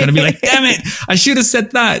ones and I'm going to be like, damn it, I should have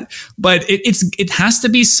said that. But it has to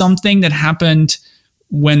be something that happened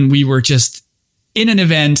when we were just in an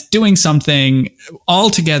event doing something all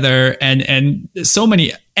together, and so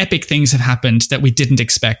many epic things have happened that we didn't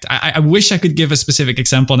expect. I wish I could give a specific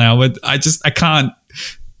example now, but I can't.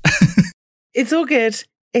 It's all good.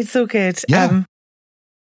 It's all good. Yeah.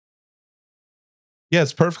 Yeah,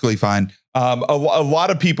 it's perfectly fine. A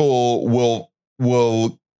lot of people will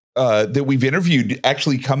that we've interviewed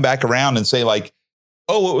actually come back around and say like,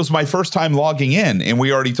 oh, it was my first time logging in, and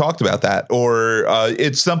we already talked about that. Or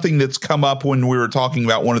it's something that's come up when we were talking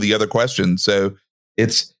about one of the other questions. So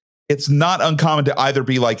it's not uncommon to either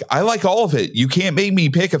be like, I like all of it, you can't make me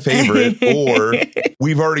pick a favorite, or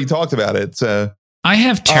we've already talked about it. So I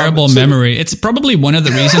have terrible memory. It's probably one of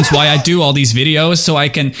the reasons why I do all these videos, so I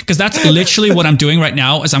can, because that's literally what I'm doing right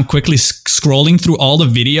now, is I'm quickly scrolling through all the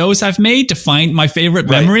videos I've made to find my favorite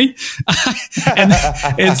memory. And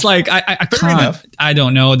it's like, I can't, enough. I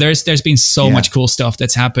don't know. There's been so much cool stuff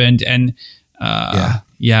that's happened. And how'd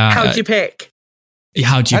you pick?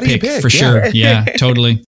 How'd you pick? For sure. Yeah,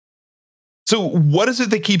 totally. So what is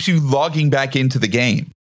it that keeps you logging back into the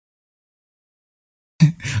game?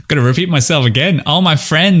 I'm going to repeat myself again. All my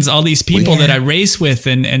friends, all these people that I race with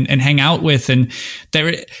and hang out with. And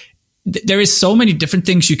there is so many different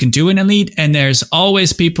things you can do in Elite. And there's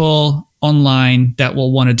always people online that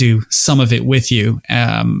will want to do some of it with you.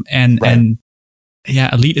 And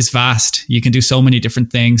Elite is vast. You can do so many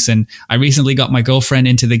different things. And I recently got my girlfriend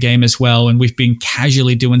into the game as well. And we've been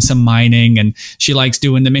casually doing some mining, and she likes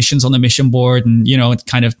doing the missions on the mission board and,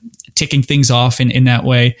 kind of ticking things off in that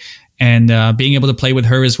way. And being able to play with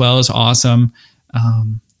her as well is awesome.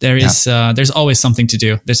 There's always something to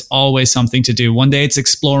do. There's always something to do. One day it's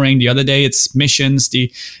exploring. The other day it's missions.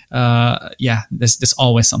 There's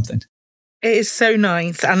always something. It is so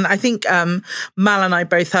nice. And I think Mal and I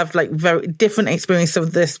both have like very different experience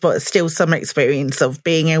of this, but still some experience of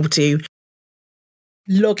being able to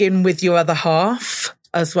log in with your other half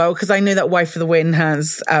as well. Because I know that Wife for the Win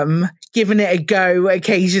has given it a go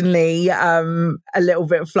occasionally, a little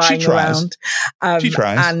bit flying around. She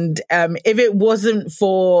tries. And if it wasn't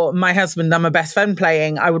for my husband and my best friend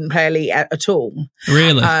playing, I wouldn't play Elite at all.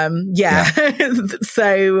 Really? Yeah.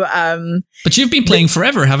 So, but you've been playing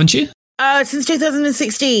forever, haven't you? Since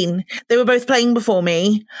 2016. They were both playing before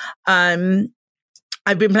me. I've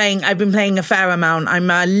been playing a fair amount.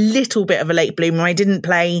 I'm a little bit of a late bloomer. I didn't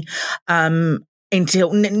play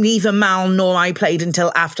until neither Mal nor I played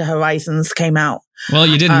until after Horizons came out. Well,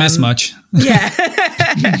 you didn't miss much. Yeah.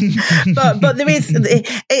 but there is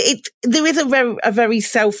a very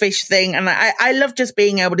selfish thing, and I love just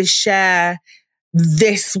being able to share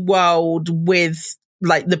this world with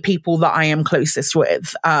like the people that I am closest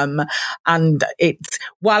with. And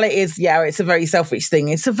it's a very selfish thing,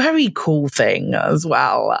 it's a very cool thing as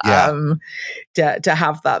well. To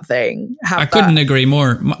have that thing. I couldn't agree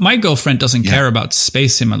more. My girlfriend doesn't care about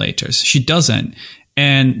space simulators. She doesn't.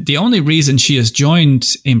 And the only reason she has joined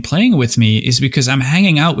in playing with me is because I'm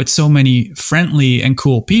hanging out with so many friendly and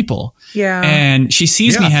cool people. Yeah. And she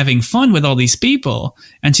sees me having fun with all these people,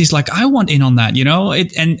 and she's like, I want in on that,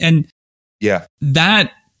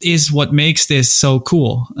 That is what makes this so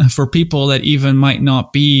cool for people that even might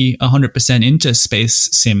not be 100% into space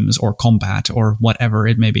sims or combat or whatever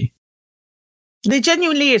it may be. There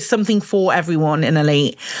genuinely is something for everyone in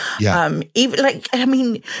Elite. Yeah.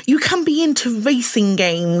 You can be into racing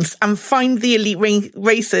games and find the Elite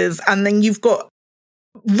races, and then you've got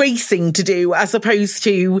racing to do, as opposed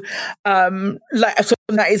to something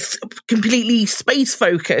that is completely space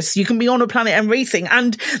focused. You can be on a planet and racing,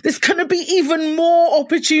 and there's going to be even more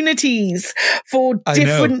opportunities for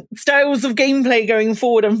different styles of gameplay going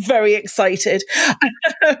forward. I'm very excited.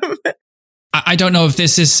 I don't know if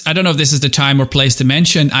this is the time or place to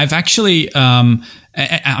mention. I've actually, I'm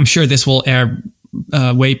sure this will air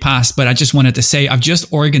way past, but I just wanted to say I've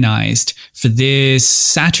just organized for this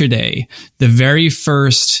Saturday the very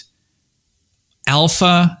first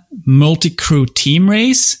alpha multi-crew team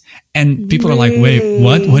race, and people are like, wait,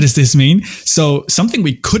 what does this mean? So something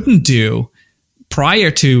we couldn't do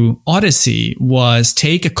prior to Odyssey was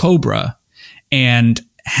take a Cobra and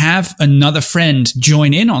have another friend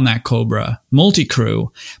join in on that Cobra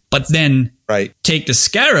multi-crew, but then take the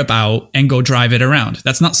Scarab out and go drive it around.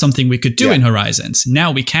 That's not something we could do in Horizons.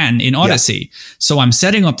 Now we can in Odyssey. So I'm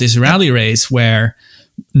setting up this rally race where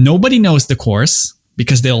nobody knows the course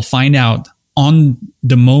because they'll find out at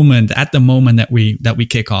the moment that we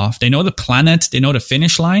kick off. They know the planet, they know the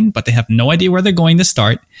finish line, but they have no idea where they're going to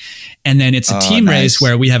start. And then it's a team race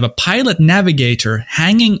where we have a pilot navigator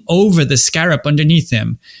hanging over the scarab underneath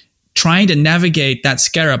him, trying to navigate that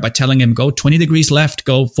scarab by telling him, go 20 degrees left,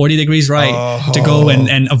 go 40 degrees right, to go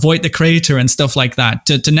and avoid the crater and stuff like that,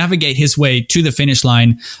 to navigate his way to the finish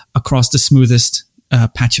line across the smoothest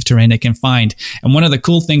patch of terrain they can find. And one of the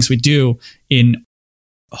cool things we do in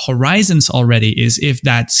Horizons already is if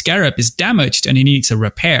that scarab is damaged and it needs a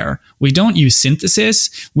repair, we don't use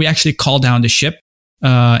synthesis. We actually call down the ship,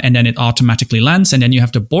 and then it automatically lands, and then you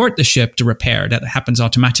have to board the ship to repair. That happens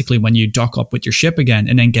automatically when you dock up with your ship again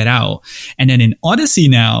and then get out. And then in Odyssey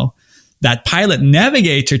now, that pilot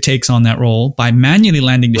navigator takes on that role by manually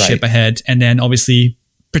landing the ship ahead, and then obviously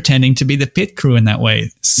pretending to be the pit crew in that way.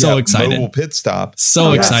 So excited. Mobile pit stop.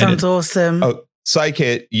 So excited. That sounds awesome. Oh,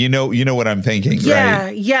 Psychic, you know what I'm thinking, yeah,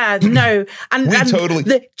 right? Yeah, no. And due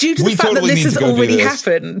to the fact that this has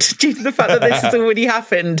already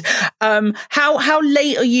happened, how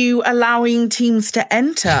late are you allowing teams to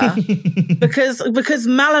enter? because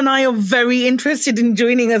Mal and I are very interested in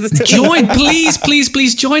joining us.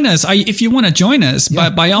 Please join us. If you want to join us,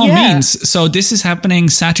 by all means. So this is happening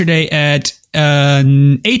Saturday at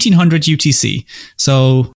 1800 UTC.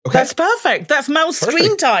 So that's perfect. That's Mel's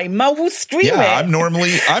stream time. Mel will stream it. I'm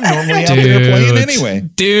normally out there playing anyway.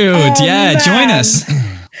 Join us.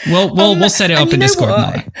 We'll set it up in Discord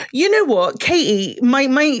now. You know what, Katie,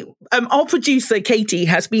 my our producer Katie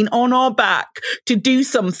has been on our back to do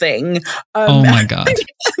something. Oh my God.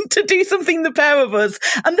 To do something, the pair of us,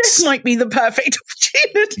 and this might be the perfect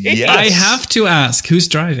opportunity. Yes. I have to ask, who's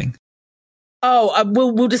driving? Oh,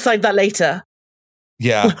 we'll decide that later.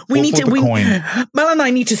 Yeah, we need to. Mel and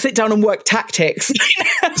I need to sit down and work tactics.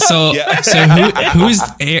 So who's?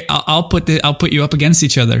 I'll put you up against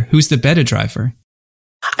each other. Who's the better driver?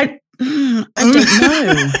 I don't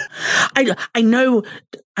know.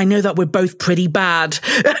 I know that we're both pretty bad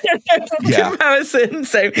in comparison.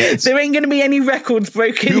 So there ain't going to be any records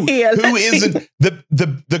broken here. Who isn't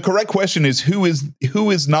the correct question is who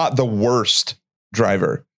is not the worst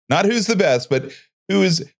driver? Not who's the best, but who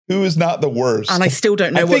is not the worst. And I still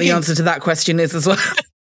don't know what the answer to that question is as well.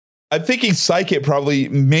 I'm thinking Psychic probably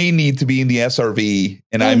may need to be in the SRV,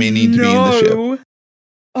 and I may need to be in the ship.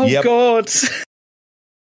 Oh, God.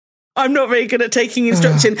 I'm not very good at taking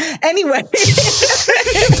instruction. Anyway.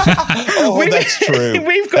 That's true.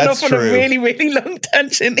 We've gone off on a really, really long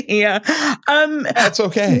tangent here. That's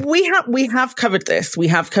okay. We have covered this. We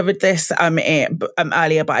have covered this earlier,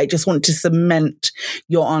 but I just want to cement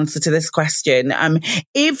your answer to this question.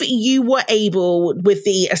 If you were able, with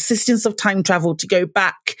the assistance of time travel, to go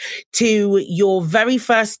back to your very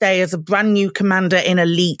first day as a brand new commander in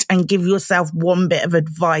Elite and give yourself one bit of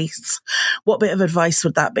advice, what bit of advice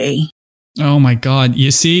would that be? Oh my God. You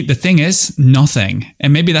see, the thing is nothing.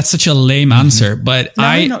 And maybe that's such a lame answer, but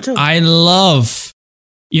I love,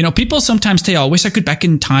 people sometimes say, I wish I could back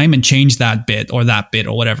in time and change that bit or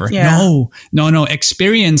whatever. Yeah. No.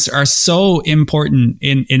 Experience are so important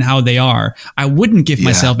in how they are. I wouldn't give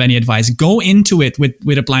myself any advice. Go into it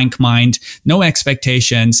with a blank mind, no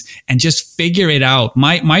expectations, and just figure it out.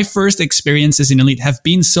 My first experiences in Elite have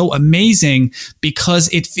been so amazing because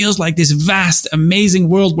it feels like this vast, amazing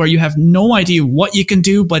world where you have no idea what you can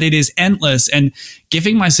do, but it is endless. And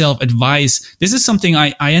giving myself advice, this is something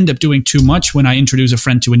I end up doing too much when I introduce a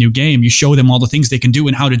friend to a new game. You show them all the things they can do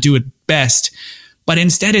and how to do it best. But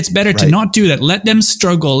instead, it's better to not do that. Let them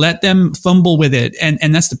struggle. Let them fumble with it.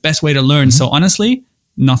 And that's the best way to learn. So honestly,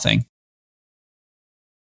 nothing.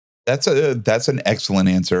 That's an excellent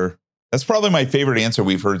answer. That's probably my favorite answer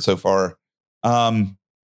we've heard so far.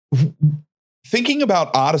 Thinking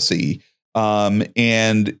about Odyssey,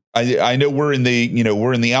 and I know we're in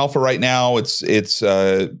the alpha right now. It's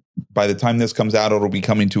by the time this comes out, it'll be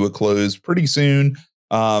coming to a close pretty soon.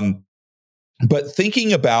 But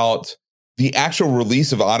thinking about the actual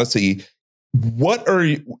release of Odyssey,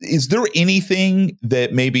 is there anything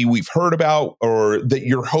that maybe we've heard about or that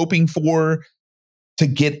you're hoping for to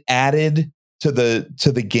get added to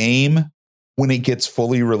the game when it gets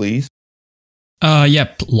fully released?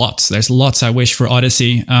 Lots. There's lots I wish for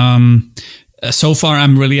Odyssey. So far,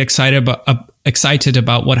 I'm really excited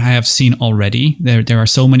about what I have seen already. There are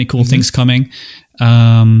so many cool things coming.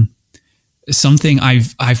 something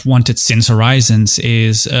I've wanted since Horizons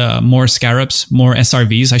is more Scarabs, more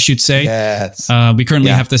SRVs, I should say. Yes. We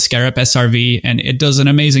currently have the Scarab SRV, and it does an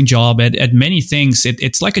amazing job at many things.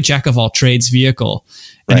 It's like a jack of all trades vehicle.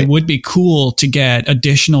 And it would be cool to get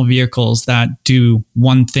additional vehicles that do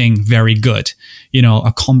one thing very good. You know,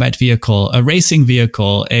 a combat vehicle, a racing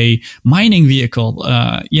vehicle, a mining vehicle,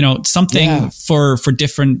 something for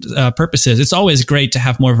different purposes. It's always great to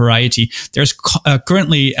have more variety. There's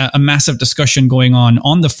currently a massive discussion going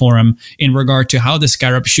on the forum in regard to how the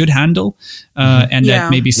Scarab should handle, and that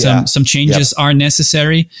maybe some changes are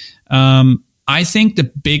necessary. I think the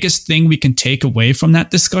biggest thing we can take away from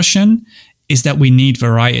that discussion is that we need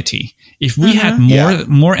variety. If we had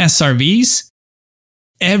more SRVs,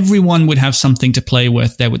 everyone would have something to play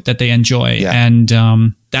with that they enjoy. Yeah. And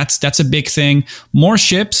that's a big thing. More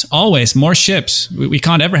ships, always more ships. We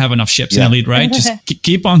can't ever have enough ships in Elite, right? Just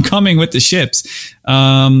keep on coming with the ships.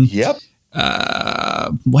 What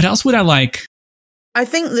else would I like? I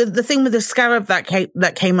think the thing with the Scarab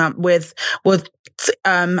that came up with was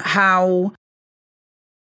how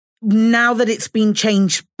now that it's been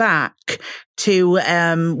changed back to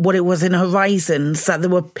what it was in Horizons, that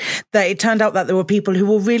it turned out that there were people who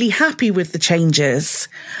were really happy with the changes.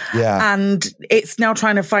 Yeah. And it's now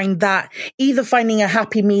trying to find finding a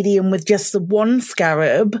happy medium with just the one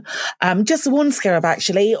Scarab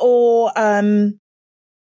actually, or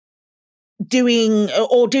doing,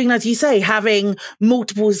 as you say, having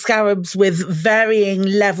multiple Scarabs with varying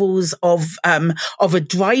levels of a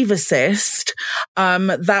drive assist,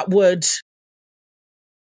 that would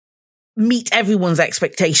meet everyone's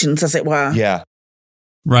expectations, as it were. Yeah.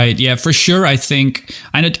 Right. Yeah, for sure. I think,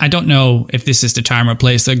 I don't know if this is the time or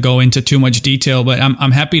place to go into too much detail, but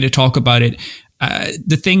I'm happy to talk about it.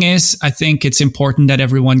 The thing is, I think it's important that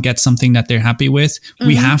everyone gets something that they're happy with. Mm-hmm.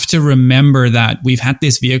 We have to remember that we've had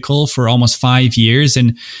this vehicle for almost 5 years,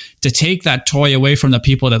 and to take that toy away from the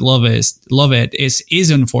people that love it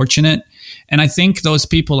is unfortunate. And I think those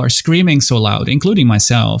people are screaming so loud, including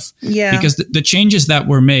myself, because the changes that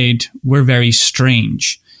were made were very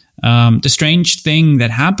strange. The strange thing that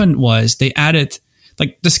happened was they added,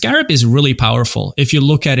 like, the Scarab is really powerful. If you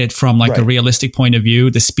look at it from a realistic point of view,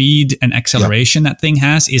 the speed and acceleration that thing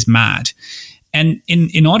has is mad. And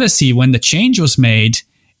in Odyssey, when the change was made,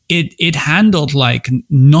 it handled like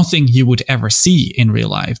nothing you would ever see in real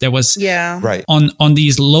life. There was on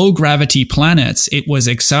these low gravity planets, it was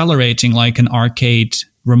accelerating like an arcade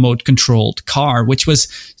remote controlled car, which was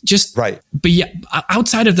just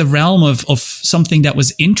outside of the realm of something that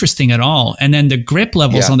was interesting at all. And then the grip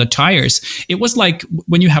levels on the tires, it was like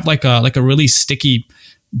when you have like a really sticky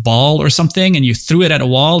ball or something and you threw it at a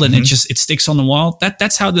wall and it sticks on the wall.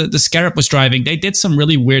 That's how the Scarab was driving. They did some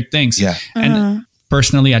really weird things. Yeah. And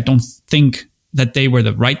personally, I don't think that they were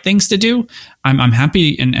the right things to do. I'm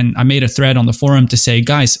happy, and I made a thread on the forum to say,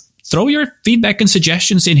 guys, throw your feedback and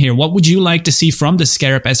suggestions in here. What would you like to see from the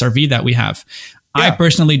Scarab SRV that we have? Yeah. I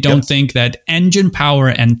personally don't think that engine power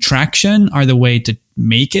and traction are the way to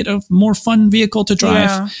make it a more fun vehicle to drive.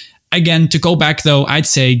 Yeah. Again, to go back though, I'd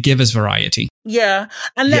say give us variety. Yeah,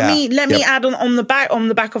 and let me add on the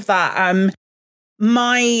back of that.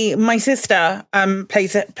 My sister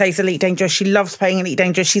plays Elite Dangerous. She loves playing Elite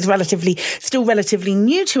Dangerous. She's still relatively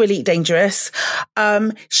new to Elite Dangerous.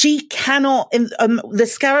 She cannot, the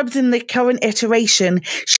Scarabs in the current iteration,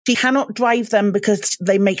 she cannot drive them because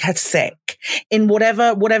they make her sick in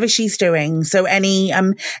whatever she's doing. So any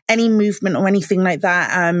movement or anything like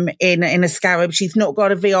that in a Scarab, she's not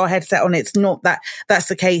got a VR headset on. It's not that's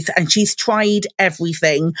the case, and she's tried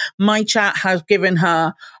everything. My chat has given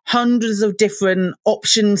her hundreds of different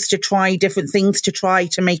options to try, different things to try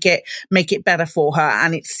to make it better for her,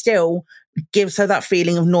 and it still gives her that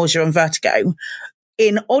feeling of nausea and vertigo.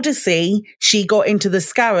 In Odyssey, she got into the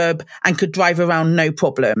Scarab and could drive around no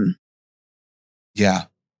problem. Yeah.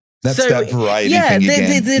 That's that variety thing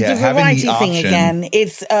again. The variety thing again.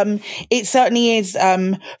 It certainly is,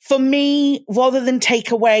 for me, rather than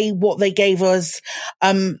take away what they gave us,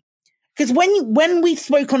 because when we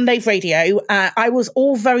spoke on Lave Radio, I was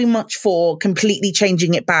all very much for completely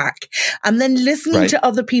changing it back. And then listening to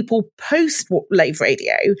other people post Lave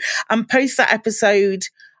Radio and post that episode,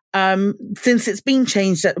 since it's been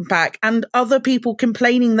changed back, and other people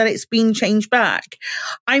complaining that it's been changed back,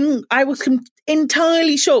 I was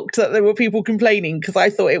entirely shocked that there were people complaining, because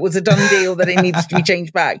I thought it was a done deal that it needs to be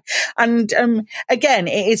changed back. And again,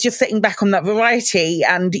 it is just sitting back on that variety.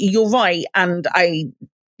 And you're right, and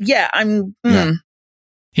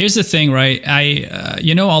Here's the thing, right?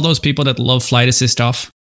 All those people that love flight assist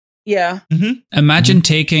off. Yeah. Mm-hmm. Imagine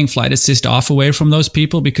taking flight assist off away from those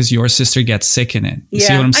people because your sister gets sick in it. You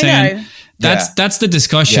see what I'm saying? That's the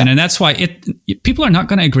discussion, and that's why people are not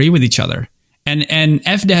going to agree with each other. And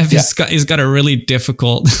FDev is got a really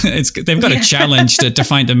difficult. They've got a challenge to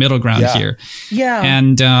find a middle ground here. Yeah,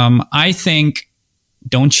 and I think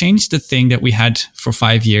don't change the thing that we had for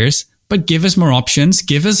 5 years, but give us more options.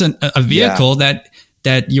 Give us a vehicle that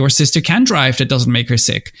your sister can drive that doesn't make her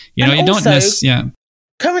sick. You know, and you also, don't.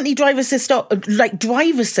 Currently, Drive Assist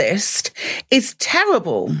is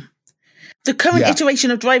terrible. The current iteration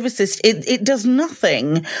of Drive Assist, it does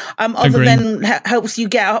nothing other than helps you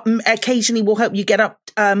get up. Occasionally, will help you get up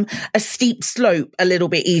a steep slope a little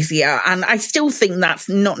bit easier. And I still think that's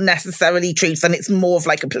not necessarily truth, and it's more of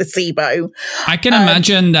like a placebo. I can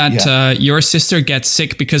imagine that your sister gets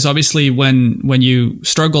sick because obviously when you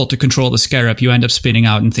struggle to control the Scarab, you end up spinning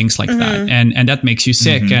out and things like that, and that makes you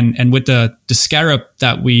sick. And with the Scarab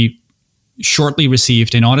that we shortly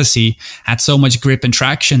received in Odyssey had so much grip and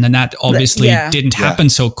traction, and that obviously didn't happen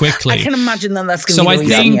so quickly. I can imagine that's going to be the reason.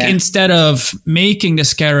 So I think instead of making the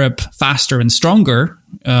Scarab faster and stronger,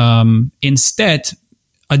 instead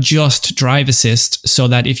adjust Drive Assist so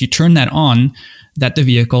that if you turn that on, that the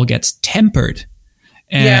vehicle gets tempered.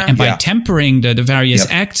 And by tempering the various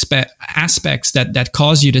aspects that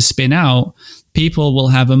cause you to spin out, people will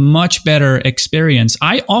have a much better experience.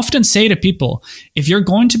 I often say to people, if you're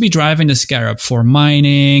going to be driving the Scarab for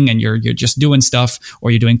mining and you're just doing stuff,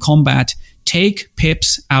 or you're doing combat, take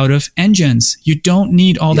pips out of engines. You don't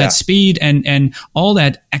need all that speed and all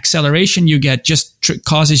that acceleration you get just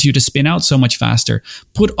causes you to spin out so much faster.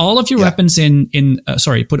 Put all of your weapons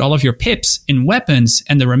put all of your pips in weapons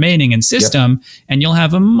and the remaining in system, and you'll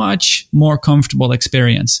have a much more comfortable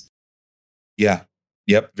experience. Yeah.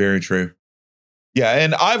 Yep. Very true. Yeah,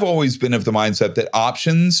 and I've always been of the mindset that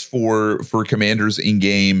options for commanders in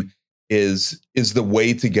game is the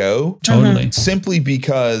way to go. Totally. Simply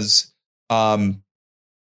because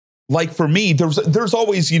like for me, there's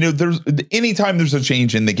always, there's anytime there's a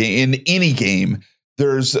change in the game, in any game,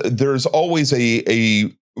 there's always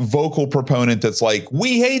a vocal proponent that's like,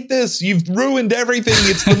 we hate this, you've ruined everything,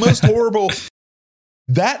 it's the most horrible.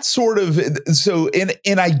 That sort of, so,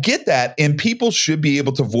 and I get that, and people should be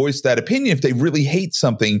able to voice that opinion if they really hate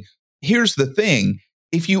something. Here's the thing: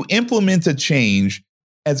 if you implement a change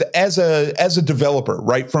as a developer,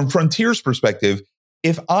 right, from Frontier's perspective,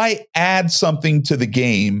 if I add something to the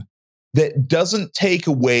game that doesn't take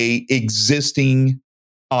away existing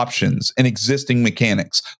options and existing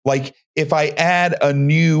mechanics, like if I add a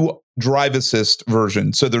new Drive Assist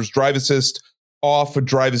version, so there's Drive Assist off, a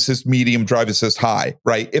Drive Assist medium, Drive Assist high,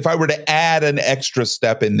 right? If I were to add an extra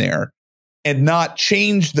step in there and not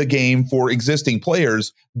change the game for existing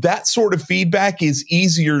players, that sort of feedback is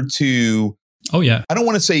easier to, I don't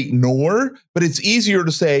want to say ignore, but it's easier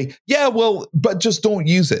to say, but just don't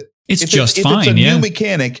use it. It's if fine. It's a new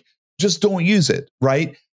mechanic, just don't use it,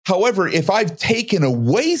 right? However, if I've taken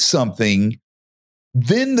away something,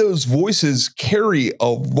 then those voices carry a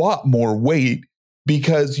lot more weight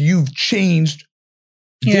because you've changed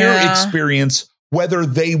their experience, whether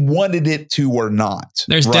they wanted it to or not.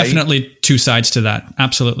 There's definitely two sides to that.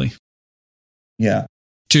 Absolutely. Yeah.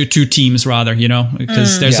 Two teams rather,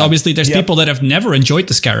 because there's obviously people that have never enjoyed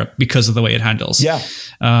the Scarab because of the way it handles. Yeah.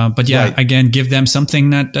 But again, give them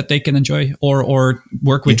something that they can enjoy, or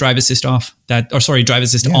work with Drive Assist off Drive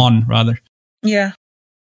Assist on rather. Yeah.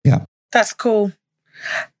 Yeah. That's cool.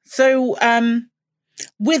 So,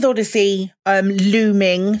 with Odyssey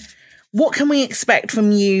looming, what can we expect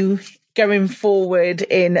from you going forward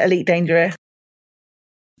in Elite Dangerous?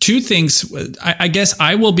 Two things. I guess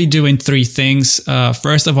I will be doing three things.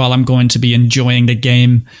 First of all, I'm going to be enjoying the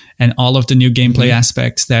game and all of the new gameplay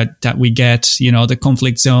aspects that we get, the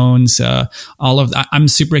conflict zones, all of that. I'm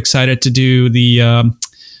super excited to do the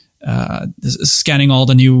scanning all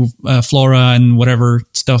the new flora and whatever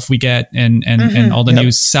stuff we get, and all the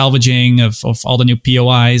new salvaging of all the new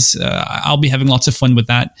POIs. I'll be having lots of fun with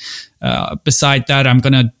that. Beside that, I'm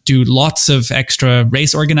going to do lots of extra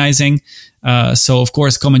race organizing. So of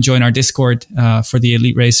course, come and join our Discord for the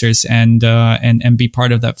Elite Racers and be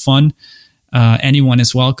part of that fun. Anyone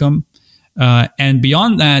is welcome. And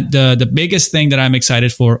beyond that, the biggest thing that I'm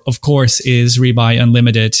excited for, of course, is Rebuy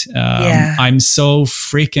Unlimited. I'm so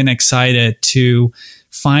freaking excited to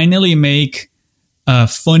finally make a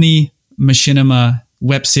funny machinima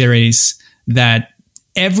web series that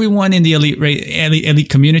everyone in the elite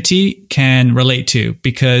community can relate to,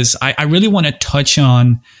 because I really want to touch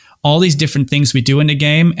on all these different things we do in the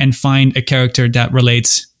game and find a character that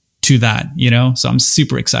relates to that, So I'm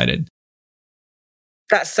super excited.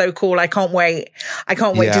 That's so cool. I can't wait.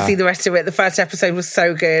 To see the rest of it. The first episode was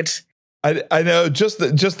so good. I know just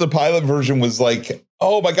the pilot version was like,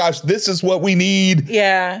 oh my gosh, this is what we need.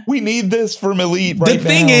 Yeah. We need this from Elite right now. The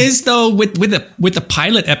thing is, though, with the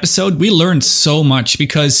pilot episode, we learned so much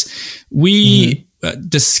because the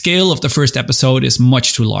scale of the first episode is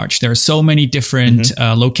much too large. There are so many different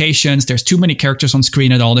locations. There's too many characters on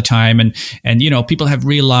screen at all the time. And, you know, people have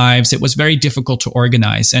real lives. It was very difficult to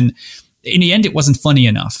organize. And in the end, it wasn't funny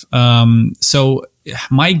enough. So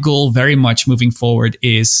my goal very much moving forward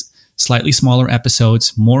is slightly smaller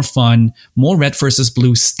episodes, more fun, more Red versus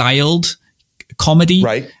Blue styled comedy,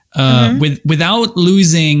 right? Without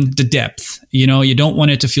losing the depth. You know, you don't want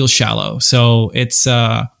it to feel shallow. So it's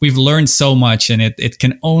we've learned so much, and it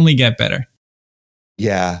can only get better.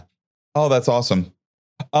 Yeah. Oh, that's awesome.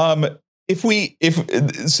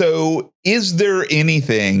 So is there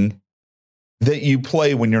anything that you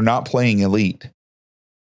play when you're not playing Elite?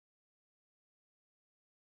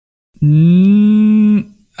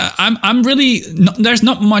 I'm really there's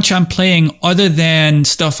not much I'm playing other than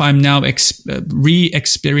stuff I'm now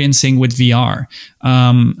re-experiencing with VR.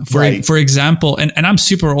 For example, and I'm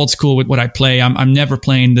super old school with what I play. I'm never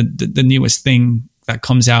playing the newest thing that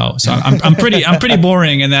comes out. So I'm pretty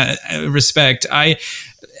boring in that respect.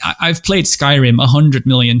 I've played Skyrim 100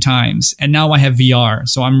 million times, and now I have VR.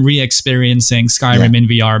 So I'm re-experiencing Skyrim in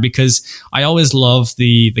VR because I always love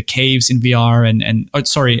the caves in VR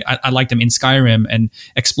I like them in Skyrim, and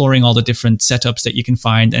exploring all the different setups that you can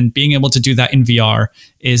find, and being able to do that in VR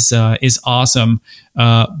is awesome.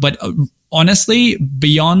 But honestly,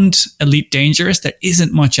 beyond Elite Dangerous, there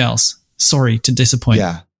isn't much else. Sorry to disappoint.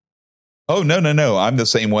 Yeah. Oh, no. I'm the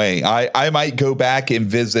same way. I might go back and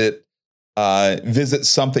visit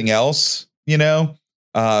something else, you know,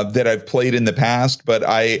 that I've played in the past, but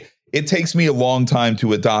it takes me a long time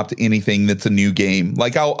to adopt anything that's a new game.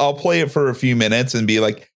 Like I'll play it for a few minutes and be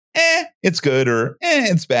like, it's good, or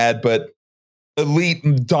it's bad, but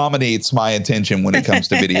Elite dominates my attention when it comes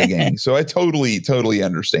to video games. So I totally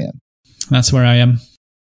understand. That's where I am.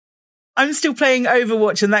 I'm still playing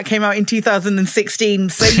Overwatch, and that came out in 2016.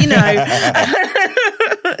 So, you know.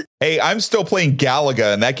 Hey, I'm still playing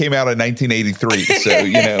Galaga, and that came out in 1983. So,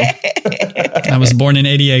 you know. I was born in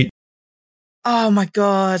 88. Oh, my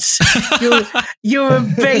God. You're a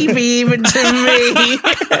baby even to me.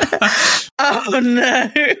 Oh,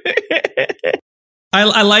 no.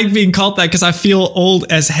 I like being called that because I feel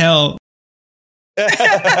old as hell.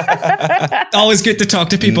 Always good to talk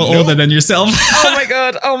to people older than yourself. Oh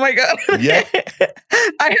my god. Yeah.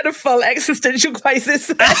 I had a full existential crisis.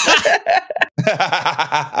 So that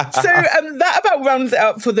about rounds it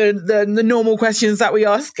up for the normal questions that we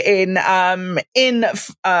ask in Flight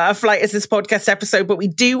Assist podcast episode, but we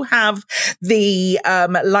do have the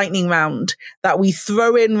lightning round that we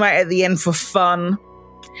throw in right at the end for fun.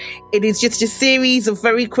 It is just a series of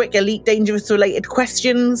very quick Elite Dangerous related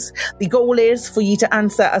questions. The goal is for you to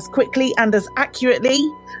answer as quickly and as accurately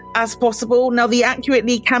as possible. Now, the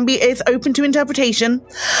accurately is open to interpretation.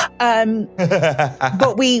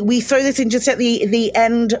 But we throw this in just at the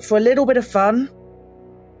end for a little bit of fun.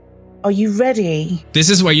 Are you ready? This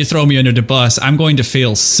is where you throw me under the bus. I'm going to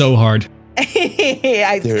fail so hard.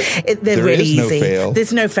 They're really easy. No fail.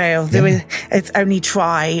 There's no fail. It's only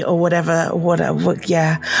try or whatever.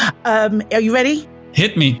 Yeah. Are you ready?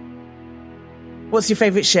 Hit me. What's your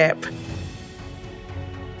favorite ship?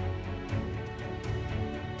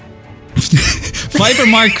 Viper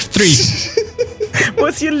Mark 3.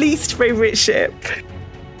 What's your least favorite ship?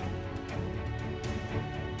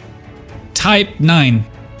 Type 9.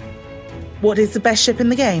 What is the best ship in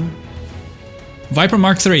the game? Viper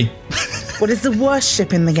Mark 3. What is the worst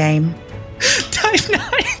ship in the game? Type 9.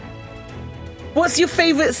 What's your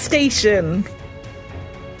favorite station?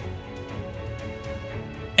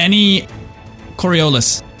 Any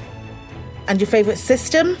Coriolis. And your favorite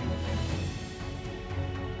system?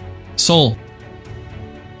 Sol.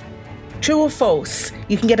 True or false?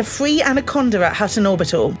 You can get a free Anaconda at Hutton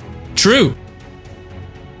Orbital. True.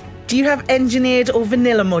 Do you have engineered or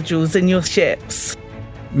vanilla modules in your ships?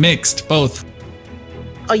 Mixed, both.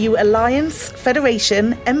 Are you Alliance,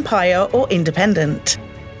 Federation, Empire, or Independent?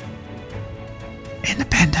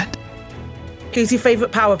 Independent. Who's your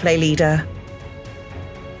favourite power play leader?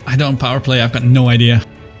 I don't power play, I've got no idea.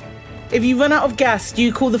 If you run out of gas, do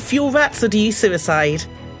you call the fuel rats or do you suicide?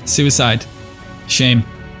 Suicide. Shame.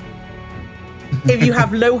 If you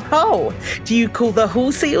have low hull, do you call the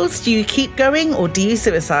hull seals, do you keep going, or do you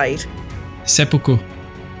suicide? Seppuku.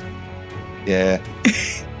 Yeah.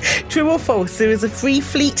 True or false, there is a free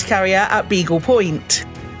fleet carrier at Beagle Point?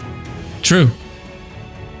 True.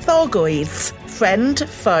 Thargoids, friend,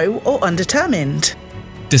 foe, or undetermined?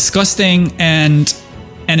 Disgusting and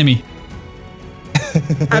enemy.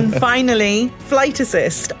 And finally, flight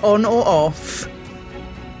assist, on or off?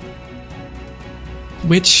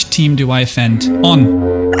 Which team do I offend?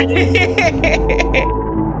 On.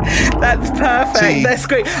 That's perfect. See, that's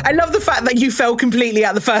great. I love the fact that you fell completely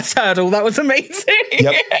at the first hurdle. That was amazing.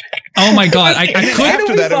 Yep. Oh my God. I couldn't.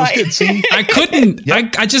 After that, it was good. See? I couldn't.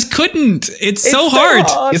 Yep. I just couldn't. It's so hard.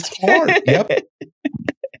 It's hard. Yep.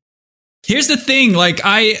 Here's the thing. Like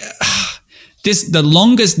the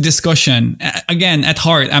longest discussion, again, at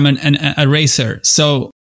heart, I'm a racer. So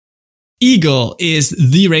Eagle is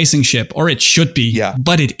the racing ship, or it should be,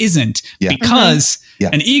 but it isn't, because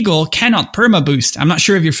an Eagle cannot perma boost. I'm not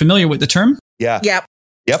sure if you're familiar with the term. Yep.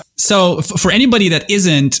 So for anybody that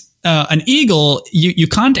isn't, an Eagle, you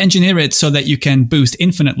can't engineer it so that you can boost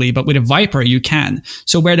infinitely, but with a Viper, you can.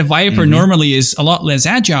 So where the Viper normally is a lot less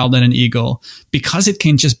agile than an Eagle, because it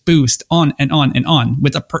can just boost on and on and on.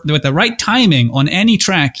 With the right timing on any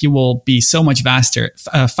track, you will be so much faster.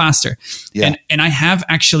 Yeah. And I have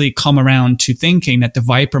actually come around to thinking that the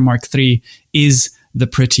Viper Mark III is the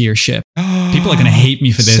prettier ship. People are going to hate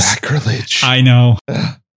me for this. Sacrilege. I know.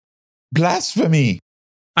 Blasphemy.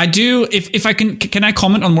 I do. If I can I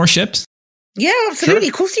comment on more ships? Yeah, absolutely.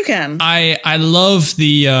 Sure. Of course you can. I love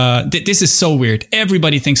the, this is so weird.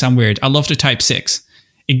 Everybody thinks I'm weird. I love the Type 6.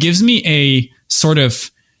 It gives me a sort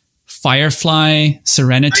of Firefly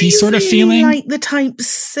Serenity sort of feeling. Like the Type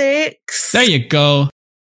 6. There you go.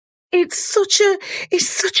 It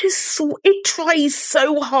tries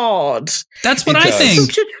so hard. That's what I think.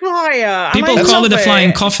 Such a trier. People call it a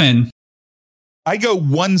flying coffin. I go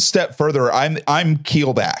one step further. I'm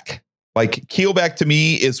keelback. Like, keelback to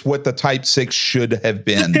me is what the Type 6 should have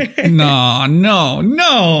been. No.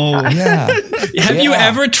 Yeah. Have you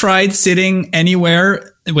ever tried sitting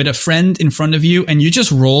anywhere with a friend in front of you and you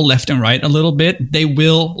just roll left and right a little bit? They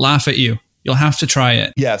will laugh at you. You'll have to try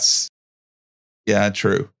it. Yes. Yeah,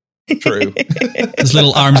 true. His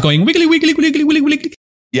little arms going wiggly, wiggly, wiggly, wiggly, wiggly.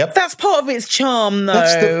 Yep. That's part of its charm,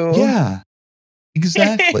 though. Yeah.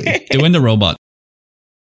 Exactly. Doing the robot.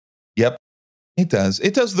 Yep, it does.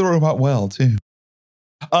 It does the robot well, too.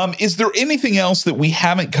 Is there anything else that we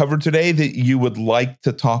haven't covered today that you would like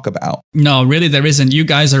to talk about? No, really, there isn't. You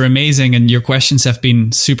guys are amazing, and your questions have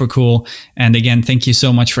been super cool. And again, thank you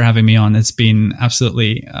so much for having me on. It's been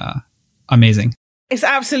absolutely amazing. It's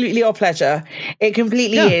absolutely our pleasure. It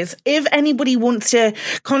completely is. If anybody wants to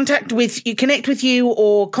connect with you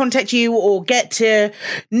or contact you or get to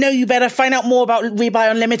know you better, find out more about Rebuy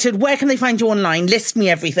Unlimited, where can they find you online? List me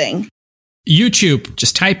everything. YouTube,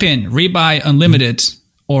 just type in Rebuy Unlimited,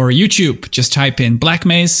 or YouTube, just type in Black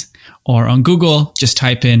Maze, or on Google, just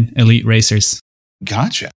type in Elite Racers.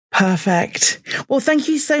 Gotcha. Perfect. Well, thank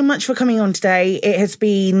you so much for coming on today. It has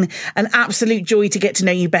been an absolute joy to get to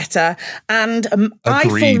know you better. And I,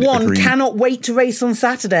 for one, cannot wait to race on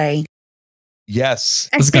Saturday. Yes.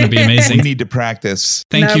 This is going to be amazing. We need to practice.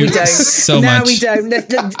 Thank you so much. No, we don't.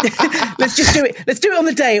 Let's just do it. Let's do it on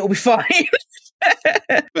the day. It'll be fine.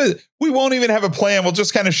 We won't even have a plan. We'll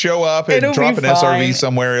just kind of show up and drop an SRV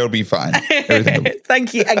somewhere. It'll be fine.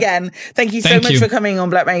 Thank you again. Thank you so much for coming on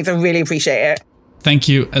Black Maze. I really appreciate it. Thank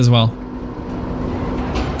you as well.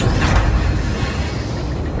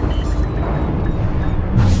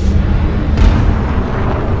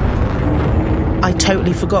 I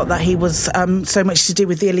totally forgot that he was so much to do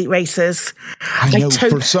with the Elite Racers. I know,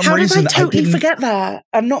 for some reason, I totally forget that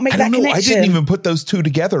and not make that connection? I didn't even put those two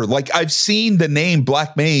together. Like, I've seen the name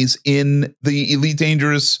Black Maze in the Elite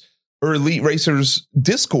Dangerous or Elite Racers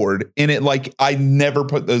Discord, and I never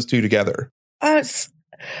put those two together.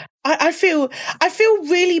 I feel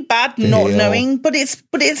really bad not knowing, but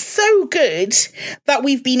it's so good that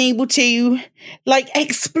we've been able to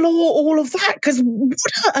explore all of that, because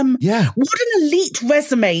what an elite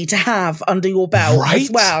resume to have under your belt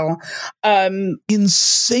as well.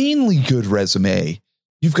 Insanely good resume.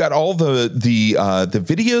 You've got all the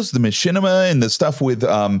videos, the machinima, and the stuff with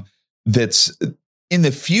that's in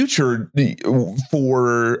the future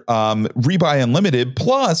for Rebuy Unlimited,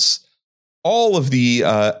 plus all of the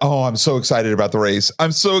I'm so excited about the race.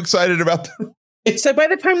 I'm so excited about So by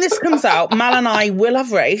the time this comes out, Mal and I will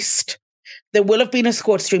have raced. There will have been a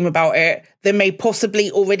squad stream about it. There may possibly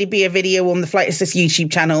already be a video on the Flight Assist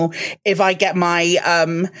YouTube channel if I get my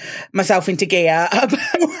myself into gear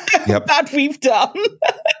about that we've done.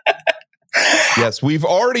 Yes, we've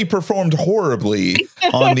already performed horribly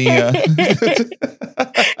on the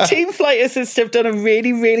Team Flight Assist have done a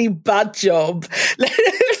really, really bad job.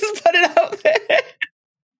 Let's put it out there.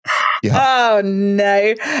 Yeah. Oh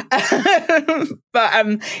no.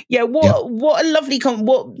 What a lovely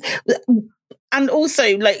and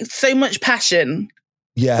also so much passion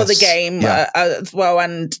for the game as well.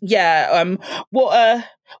 And what a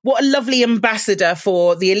lovely ambassador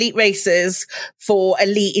for the Elite Racers, for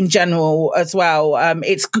Elite in general as well. I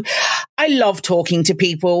love talking to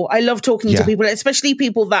people. I love talking to people, especially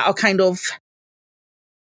people that are kind of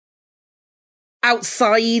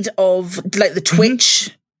outside of like the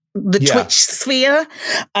Twitch, Twitch sphere.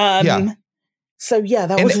 So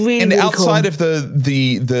that was really outside cool. of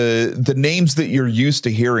the names that you're used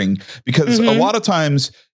to hearing, because a lot of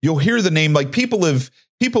times you'll hear the name, like people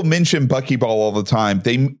mention Buckyball all the time.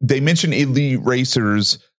 They mention Elite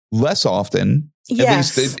Racers less often.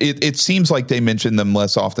 Yes. At least it seems like they mention them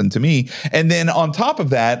less often to me. And then on top of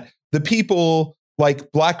that, the people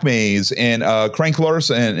like Black Maze and Crank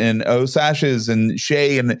Larson and Osashes and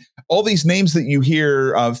Shay and all these names that you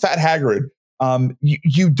hear, Fat Hagrid,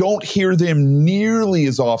 you don't hear them nearly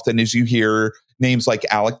as often as you hear names like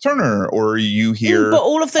Alec Turner, or you hear. But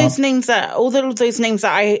all of those names that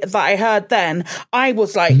I heard then, I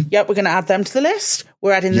was like, yep, we're going to add them to the list.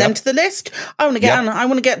 We're adding them to the list. I want to get on. I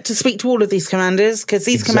want to get to speak to all of these commanders, because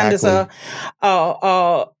these commanders are.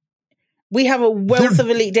 We have a wealth of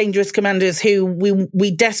Elite Dangerous commanders who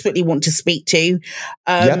we desperately want to speak to.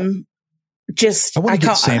 I want to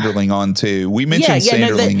get Sanderling on too. We mentioned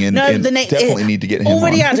Sanderling and definitely need to get him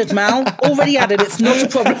already on. Added, Mal. Already added. It's not a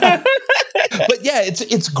problem. But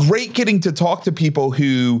it's great getting to talk to people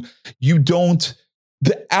who you don't.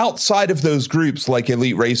 Outside of those groups like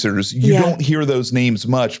Elite Racers, you don't hear those names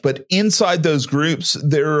much. But inside those groups,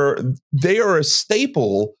 they are a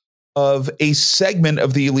staple of a segment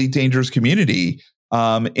of the Elite Dangerous community.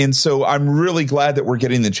 And so I'm really glad that we're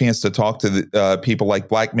getting the chance to talk to the people like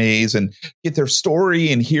Black Maze and get their story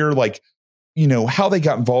and hear how they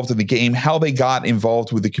got involved in the game, how they got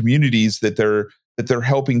involved with the communities that they're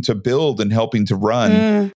helping to build and helping to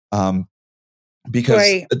run.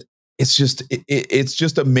 Because it's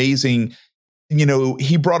just amazing.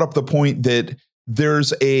 He brought up the point that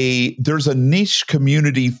there's a niche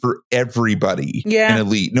community for everybody in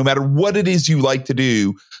Elite. No matter what it is you like to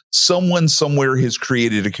do, someone somewhere has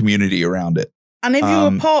created a community around it. And if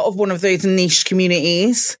you're a part of one of those niche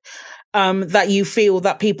communities, that you feel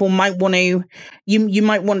that people might want to, you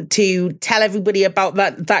might want to tell everybody about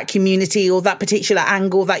that community or that particular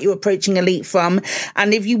angle that you're approaching Elite from.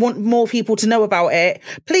 And if you want more people to know about it,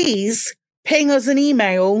 please ping us an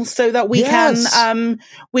email so that we can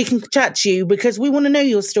chat to you, because we want to know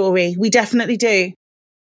your story. We definitely do.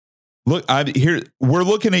 Look, we're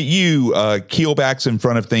looking at you, keelbacks in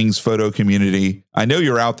front of things photo community. I know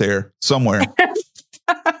you're out there somewhere.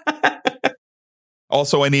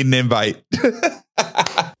 Also, I need an invite.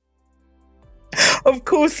 Of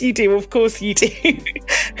course you do. Of course you do.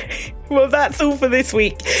 Well, that's all for this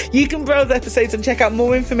week. You can browse episodes and check out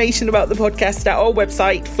more information about the podcast at our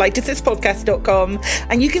website, flightassistpodcast.com.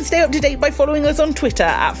 And you can stay up to date by following us on Twitter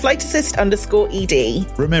at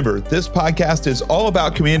flightassist_ED. Remember, this podcast is all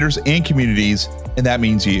about commanders and communities, and that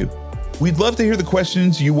means you. We'd love to hear the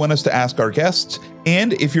questions you want us to ask our guests.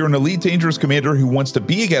 And if you're an Elite Dangerous commander who wants to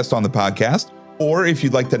be a guest on the podcast, or if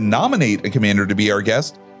you'd like to nominate a commander to be our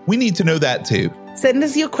guest, we need to know that too. Send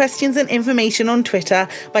us your questions and information on Twitter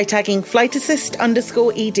by tagging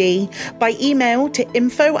flightassist_ED, by email to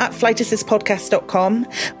info@flightassistpodcast.com,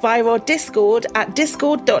 via our Discord at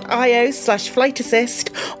discord.io/flightassist,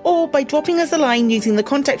 or by dropping us a line using the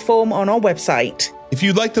contact form on our website. If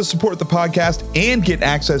you'd like to support the podcast and get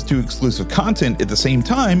access to exclusive content at the same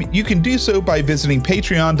time, you can do so by visiting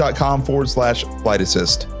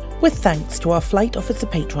patreon.com/flightassist. With thanks to our Flight Officer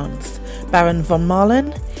patrons, Baron Von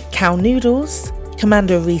Marlen, Cow Noodles,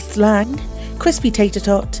 Commander Reese Lang, Crispy Tater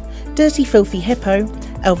Tot, Dirty Filthy Hippo,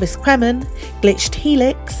 Elvis Kremen, Glitched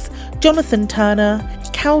Helix, Jonathan Turner,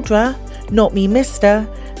 Caldra, Not Me Mister,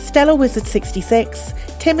 Stella Wizard 66,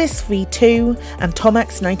 Timis32, and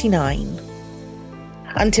Tomax99.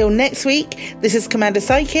 Until next week, this is Commander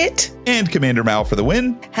Psykit and Commander Mal for the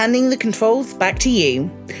win, handing the controls back to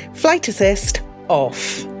you. Flight Assist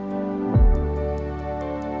off.